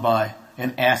caused by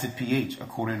an acid pH,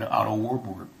 according to Otto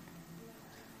Warburg.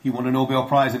 He won a Nobel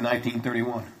Prize in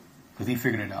 1931 because he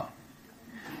figured it out.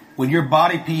 When your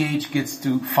body pH gets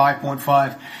to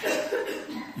 5.5,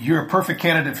 you're a perfect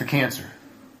candidate for cancer.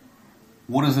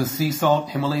 What does the sea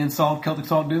salt, Himalayan salt, Celtic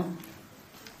salt do?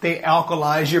 They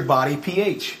alkalize your body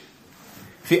pH.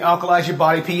 If you alkalize your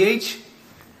body pH,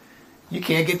 you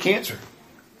can't get cancer.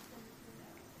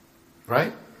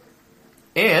 Right?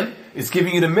 And it's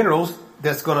giving you the minerals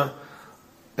that's gonna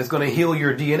heal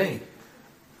your DNA.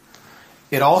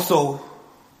 It also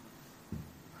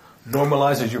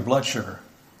normalizes your blood sugar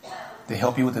to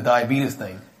help you with the diabetes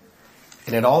thing.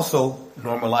 And it also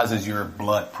normalizes your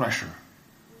blood pressure.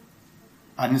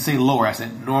 I didn't say lower, I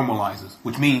said normalizes,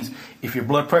 which means if your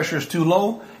blood pressure is too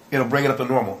low, it'll bring it up to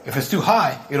normal. If it's too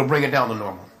high, it'll bring it down to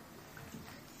normal.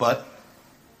 But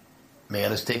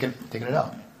man is taking it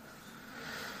out.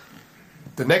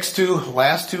 The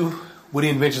last two witty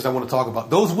inventions I want to talk about.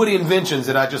 Those witty inventions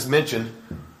that I just mentioned,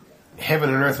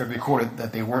 heaven and earth have recorded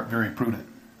that they weren't very prudent,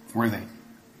 were they?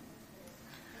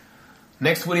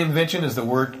 Next witty invention is the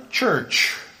word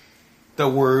church. The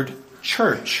word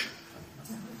church.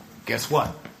 Guess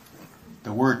what?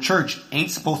 The word church ain't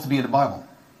supposed to be in the Bible.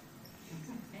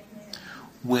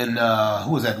 When,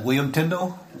 who was that? William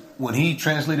Tyndale? When he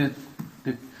translated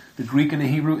the Greek and the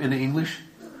Hebrew into English,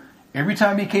 every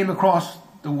time he came across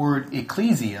the word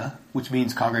ecclesia, which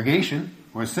means congregation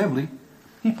or assembly,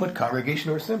 he put congregation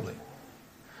or assembly.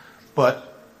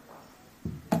 But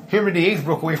Henry VIII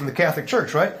broke away from the Catholic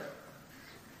Church, right?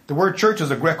 The word church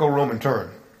is a Greco-Roman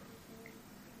term.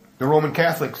 The Roman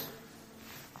Catholics,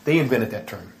 they invented that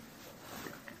term.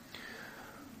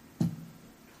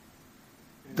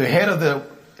 The head of the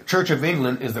Church of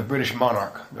England is the British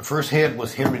monarch. The first head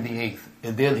was Henry VIII.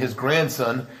 And then his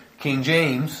grandson, King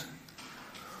James,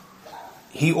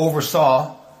 he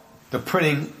oversaw the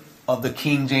printing of the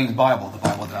King James Bible, the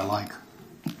Bible that I like.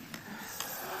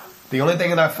 The only thing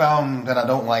that I found that I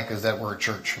don't like is that word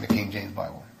church in the King James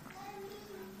Bible.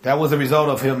 That was a result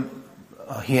of him.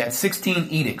 He had 16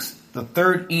 edicts. The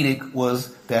third edict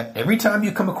was that every time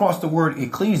you come across the word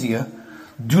ecclesia,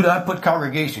 do not put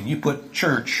congregation. You put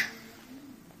church.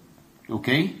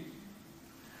 Okay?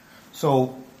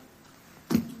 So,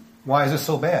 why is this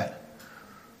so bad?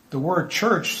 The word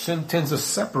church tends to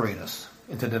separate us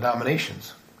into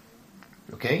denominations.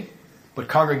 Okay? But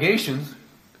congregations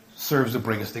serves to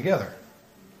bring us together.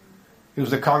 It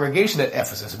was a congregation at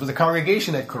Ephesus. It was a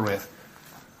congregation at Corinth.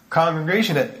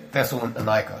 Congregation at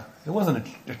Thessalonica. It wasn't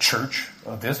a church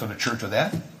of this or the church of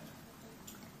that.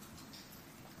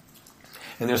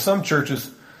 And there's some churches,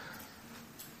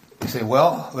 they say,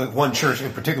 well, one church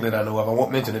in particular that I know of, I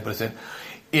won't mention it, but it said,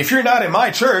 if you're not in my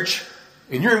church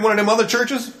and you're in one of them other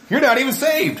churches, you're not even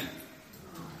saved.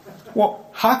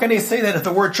 Well, how can they say that if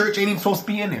the word church ain't even supposed to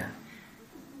be in there?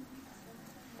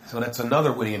 So that's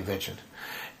another witty invention.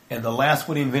 And the last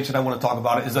witty invention I want to talk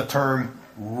about is the term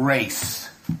race.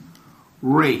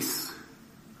 Race.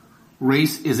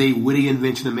 Race is a witty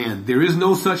invention of man. There is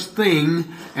no such thing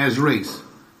as race.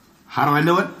 How do I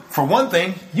know it? For one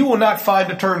thing, you will not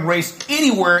find the term race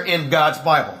anywhere in God's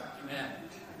Bible.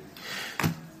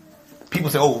 Amen. People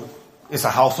say, oh, it's a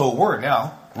household word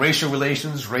now. Racial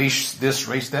relations, race this,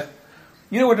 race that.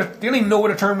 You know they don't even know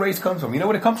where the term race comes from. You know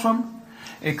where it comes from?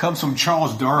 It comes from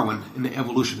Charles Darwin in The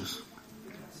Evolutionist.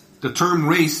 The term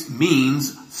race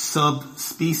means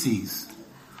subspecies.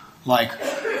 Like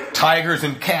tigers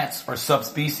and cats are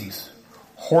subspecies.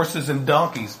 Horses and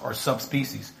donkeys are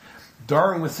subspecies.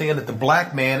 Darwin was saying that the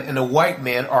black man and the white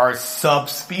man are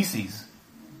subspecies.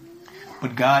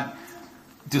 But God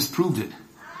disproved it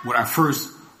with our first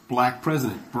black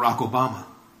president, Barack Obama.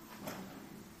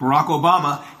 Barack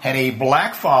Obama had a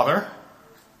black father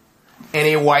and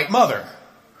a white mother.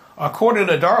 According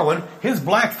to Darwin, his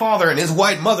black father and his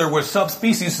white mother were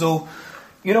subspecies. So,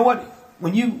 you know what?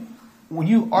 When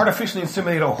you artificially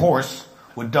inseminate a horse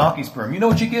with donkey sperm, you know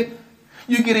what you get?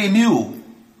 You get a mule.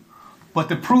 But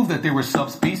to prove that they were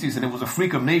subspecies and it was a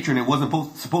freak of nature and it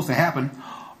wasn't supposed to happen,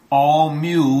 all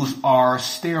mules are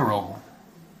sterile.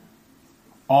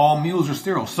 All mules are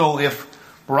sterile. So if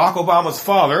Barack Obama's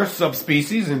father,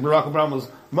 subspecies, and Barack Obama's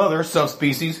mother,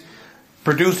 subspecies,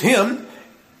 produced him,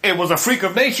 it was a freak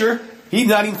of nature. He's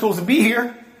not even supposed to be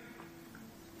here.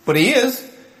 But he is.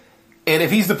 And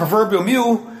if he's the proverbial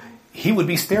mule, he would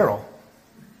be sterile.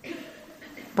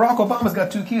 Barack Obama's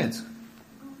got 2 kids.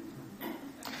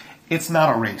 It's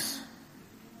not a race.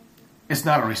 It's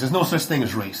not a race. There's no such thing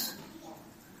as race.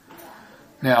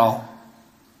 Now,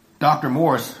 Dr.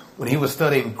 Morse, when he was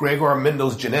studying Gregor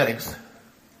Mendel's genetics,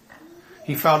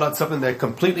 he found out something that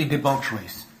completely debunks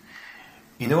race.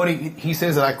 You know what he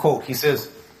says, and I quote, he says,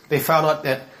 they found out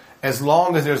that as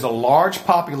long as there's a large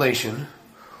population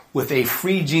with a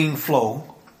free gene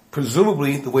flow,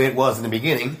 presumably the way it was in the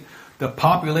beginning, the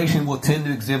population will tend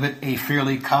to exhibit a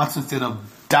fairly constant set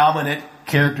of dominant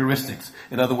characteristics.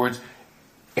 In other words,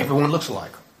 everyone looks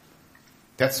alike.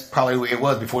 That's probably the way it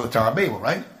was before the Tower of Babel,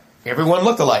 right? Everyone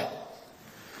looked alike.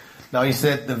 Now he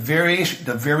said the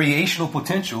variational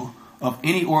potential of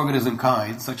any organism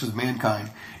kind, such as mankind,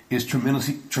 is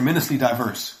tremendously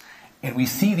diverse. And we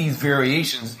see these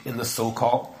variations in the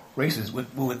so-called races,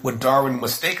 what Darwin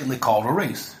mistakenly called a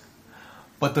race.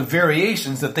 But the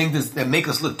variations, the things that make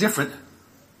us look different,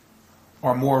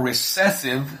 are more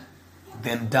recessive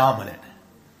than dominant.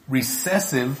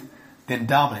 Recessive than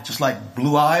dominant. Just like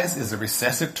blue eyes is a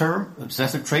recessive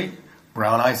trait,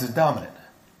 brown eyes is dominant.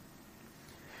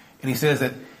 And he says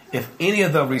that if any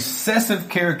of the recessive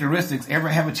characteristics ever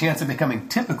have a chance of becoming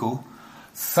typical,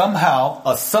 somehow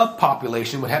a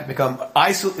subpopulation would have to become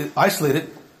isolated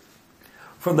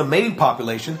from the main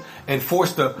population and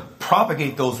forced to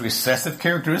propagate those recessive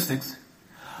characteristics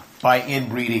by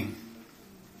inbreeding.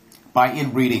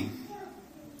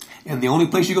 And the only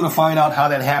place you're going to find out how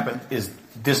that happened is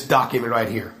this document right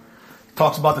here. It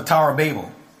talks about the Tower of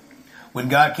Babel. When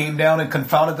God came down and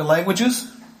confounded the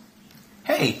languages,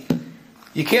 hey,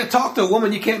 you can't talk to a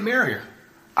woman, you can't marry her.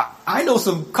 I know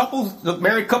some couples,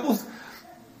 married couples,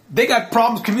 they got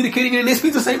problems communicating and they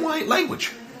speak the same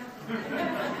language.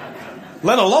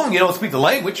 Let alone you don't speak the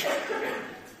language.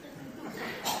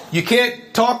 You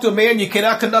can't talk to a man, you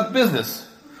cannot conduct business.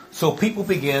 So people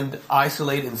began to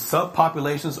isolate in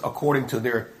subpopulations according to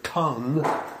their tongue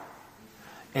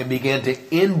and began to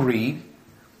inbreed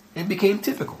and became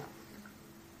typical.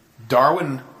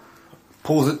 Darwin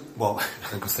pulls it, well,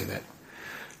 I'm going to say that.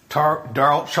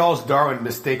 Charles Darwin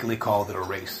mistakenly called it a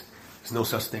race. There's no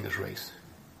such thing as race.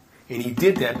 And he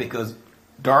did that because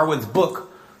Darwin's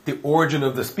book, The Origin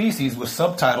of the Species, was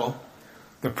subtitled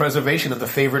The Preservation of the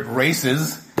Favorite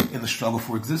Races in the Struggle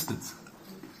for Existence.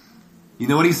 You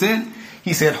know what he said?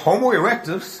 He said Homo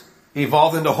erectus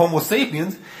evolved into Homo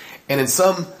sapiens, and in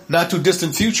some not too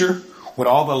distant future, when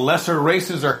all the lesser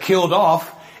races are killed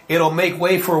off, it'll make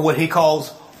way for what he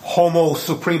calls Homo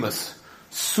supremus,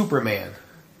 Superman.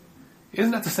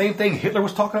 Isn't that the same thing Hitler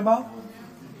was talking about?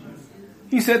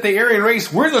 He said the Aryan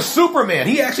race, we're the Superman.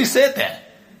 He actually said that.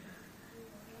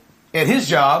 And his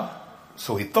job,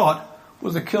 so he thought,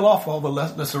 was to kill off all the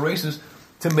lesser races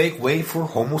to make way for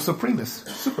Homo supremus,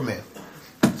 Superman.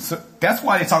 So that's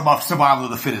why they talk about survival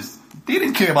of the fittest. They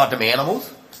didn't care about them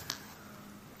animals.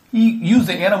 He used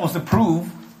the animals to prove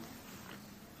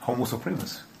Homo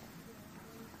supremus.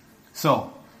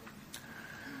 So,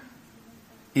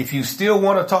 if you still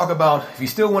want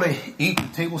to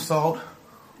eat table salt,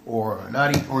 or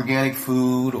not eat organic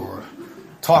food, or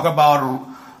talk about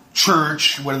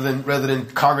church rather than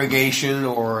congregation,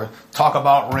 or talk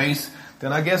about race,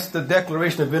 then I guess the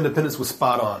Declaration of Independence was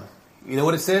spot on. You know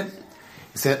what it said?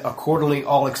 It said, accordingly,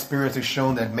 all experience has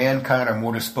shown that mankind are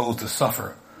more disposed to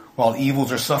suffer, while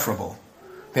evils are sufferable,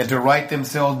 than to right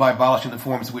themselves by abolishing the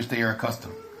forms to which they are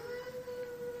accustomed.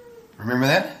 Remember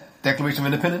that? Declaration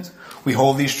of Independence? We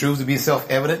hold these truths to be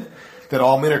self-evident, that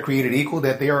all men are created equal,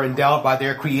 that they are endowed by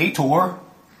their Creator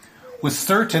with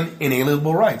certain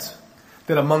inalienable rights,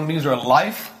 that among these are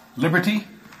life, liberty,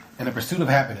 and the pursuit of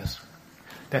happiness.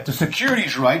 That to secure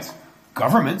these rights,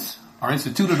 governments are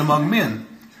instituted among men,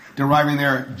 deriving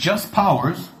their just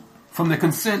powers from the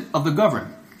consent of the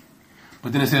governed.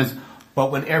 But then it says,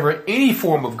 but whenever any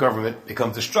form of government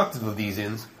becomes destructive of these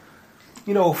ends,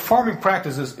 farming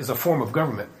practices is a form of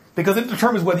government because it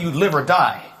determines whether you live or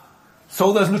die.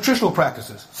 So does nutritional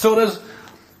practices. So does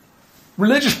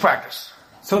religious practice.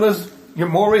 So does your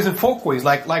mores and folkways,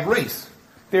 like race.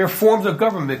 They're forms of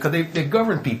government because they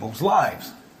govern people's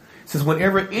lives. It says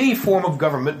whenever any form of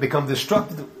government becomes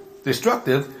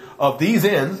destructive of these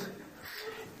ends,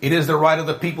 it is the right of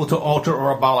the people to alter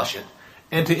or abolish it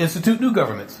and to institute new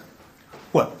governments.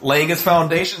 What? Laying its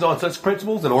foundations on such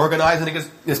principles and organizing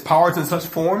its powers in such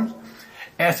forms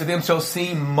as to them shall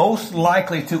seem most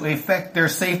likely to affect their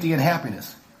safety and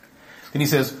happiness. Then it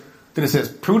says,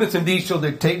 prudence indeed shall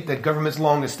dictate that governments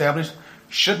long established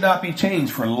should not be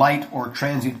changed for light or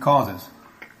transient causes.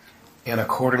 And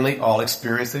accordingly, all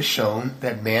experience has shown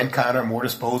that mankind are more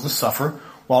disposed to suffer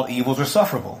while evils are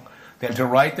sufferable than to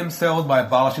right themselves by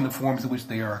abolishing the forms to which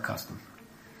they are accustomed.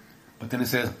 But then it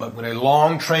says, but when a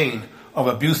long train of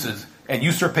abuses and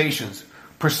usurpations,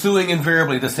 pursuing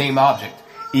invariably the same object,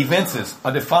 evinces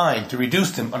are defined to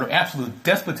reduce them under absolute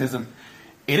despotism,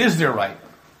 it is their right,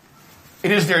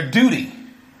 it is their duty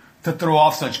to throw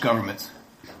off such governments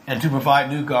and to provide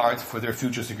new guards for their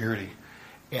future security.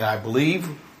 And I believe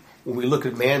when we look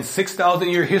at man's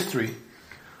 6,000-year history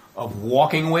of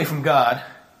walking away from God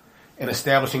and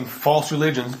establishing false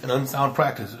religions and unsound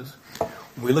practices,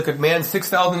 when we look at man's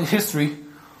 6,000 history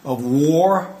of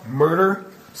war, murder,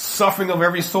 suffering of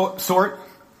every sort,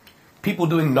 people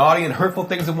doing naughty and hurtful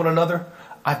things to one another,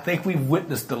 I think we've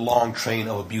witnessed the long train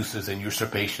of abuses and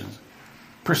usurpations,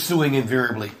 pursuing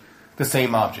invariably the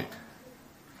same object.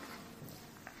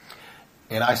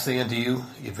 And I say unto you,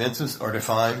 offenses are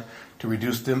defined to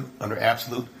reduce them under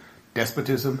absolute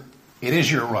despotism. It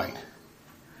is your right.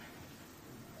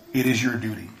 It is your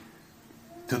duty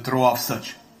to throw off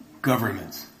such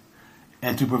governments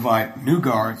and to provide new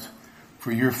guards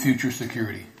for your future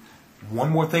security. One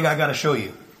more thing I got to show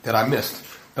you that I missed.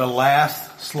 The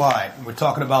last slide. We're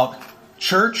talking about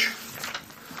church.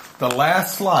 The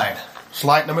last slide.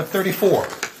 Slide number 34.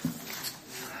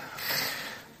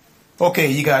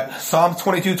 Okay, you got Psalms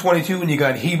 22:22 and you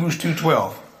got Hebrews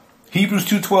 2:12. Hebrews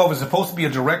 2:12 is supposed to be a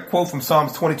direct quote from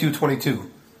Psalms 22:22.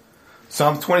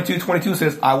 Psalms 22:22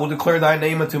 says, I will declare thy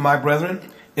name unto my brethren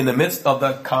in the midst of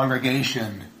the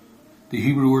congregation. The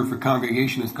Hebrew word for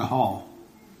congregation is kahal.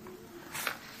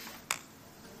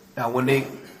 Now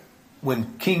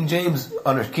when King James,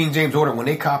 under King James order, when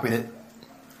they copied it,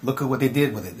 look at what they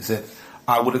did with it. It said,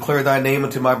 I will declare thy name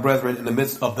unto my brethren in the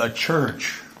midst of the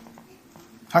church.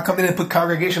 How come they didn't put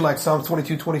congregation like Psalms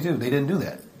 22:22? They didn't do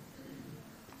that.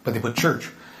 But they put church.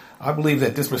 I believe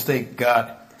that this mistake,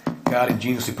 God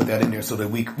ingeniously put that in there so that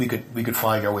we could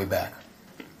find our way back.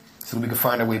 So that we could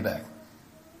find our way back.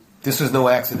 This is no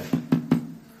accident.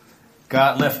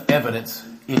 God left evidence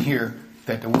in here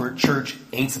that the word church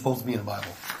ain't supposed to be in the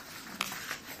Bible.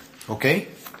 Okay?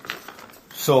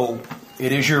 So,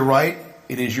 it is your right,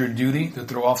 it is your duty to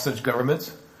throw off such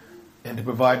governments and to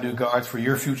provide new guards for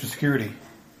your future security.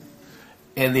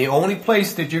 And the only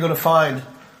place that you're going to find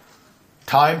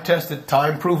time-tested,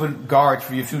 time-proven guards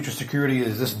for your future security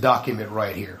is this document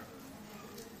right here.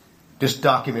 This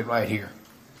document right here.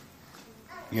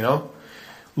 You know?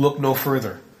 Look no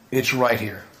further. It's right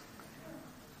here.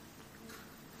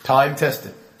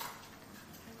 Time-tested.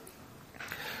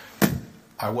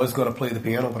 I was going to play the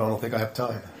piano, but I don't think I have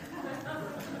time.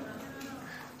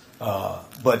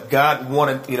 But God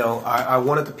wanted, I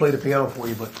wanted to play the piano for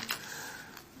you, but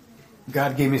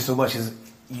God gave me so much.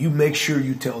 You make sure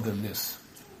you tell them this.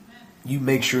 You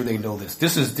make sure they know this.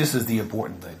 This is the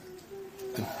important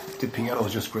thing. The piano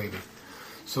is just gravy.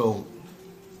 So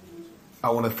I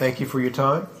want to thank you for your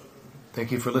time.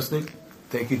 Thank you for listening.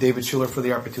 Thank you, David Schiller, for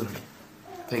the opportunity.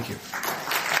 Thank you.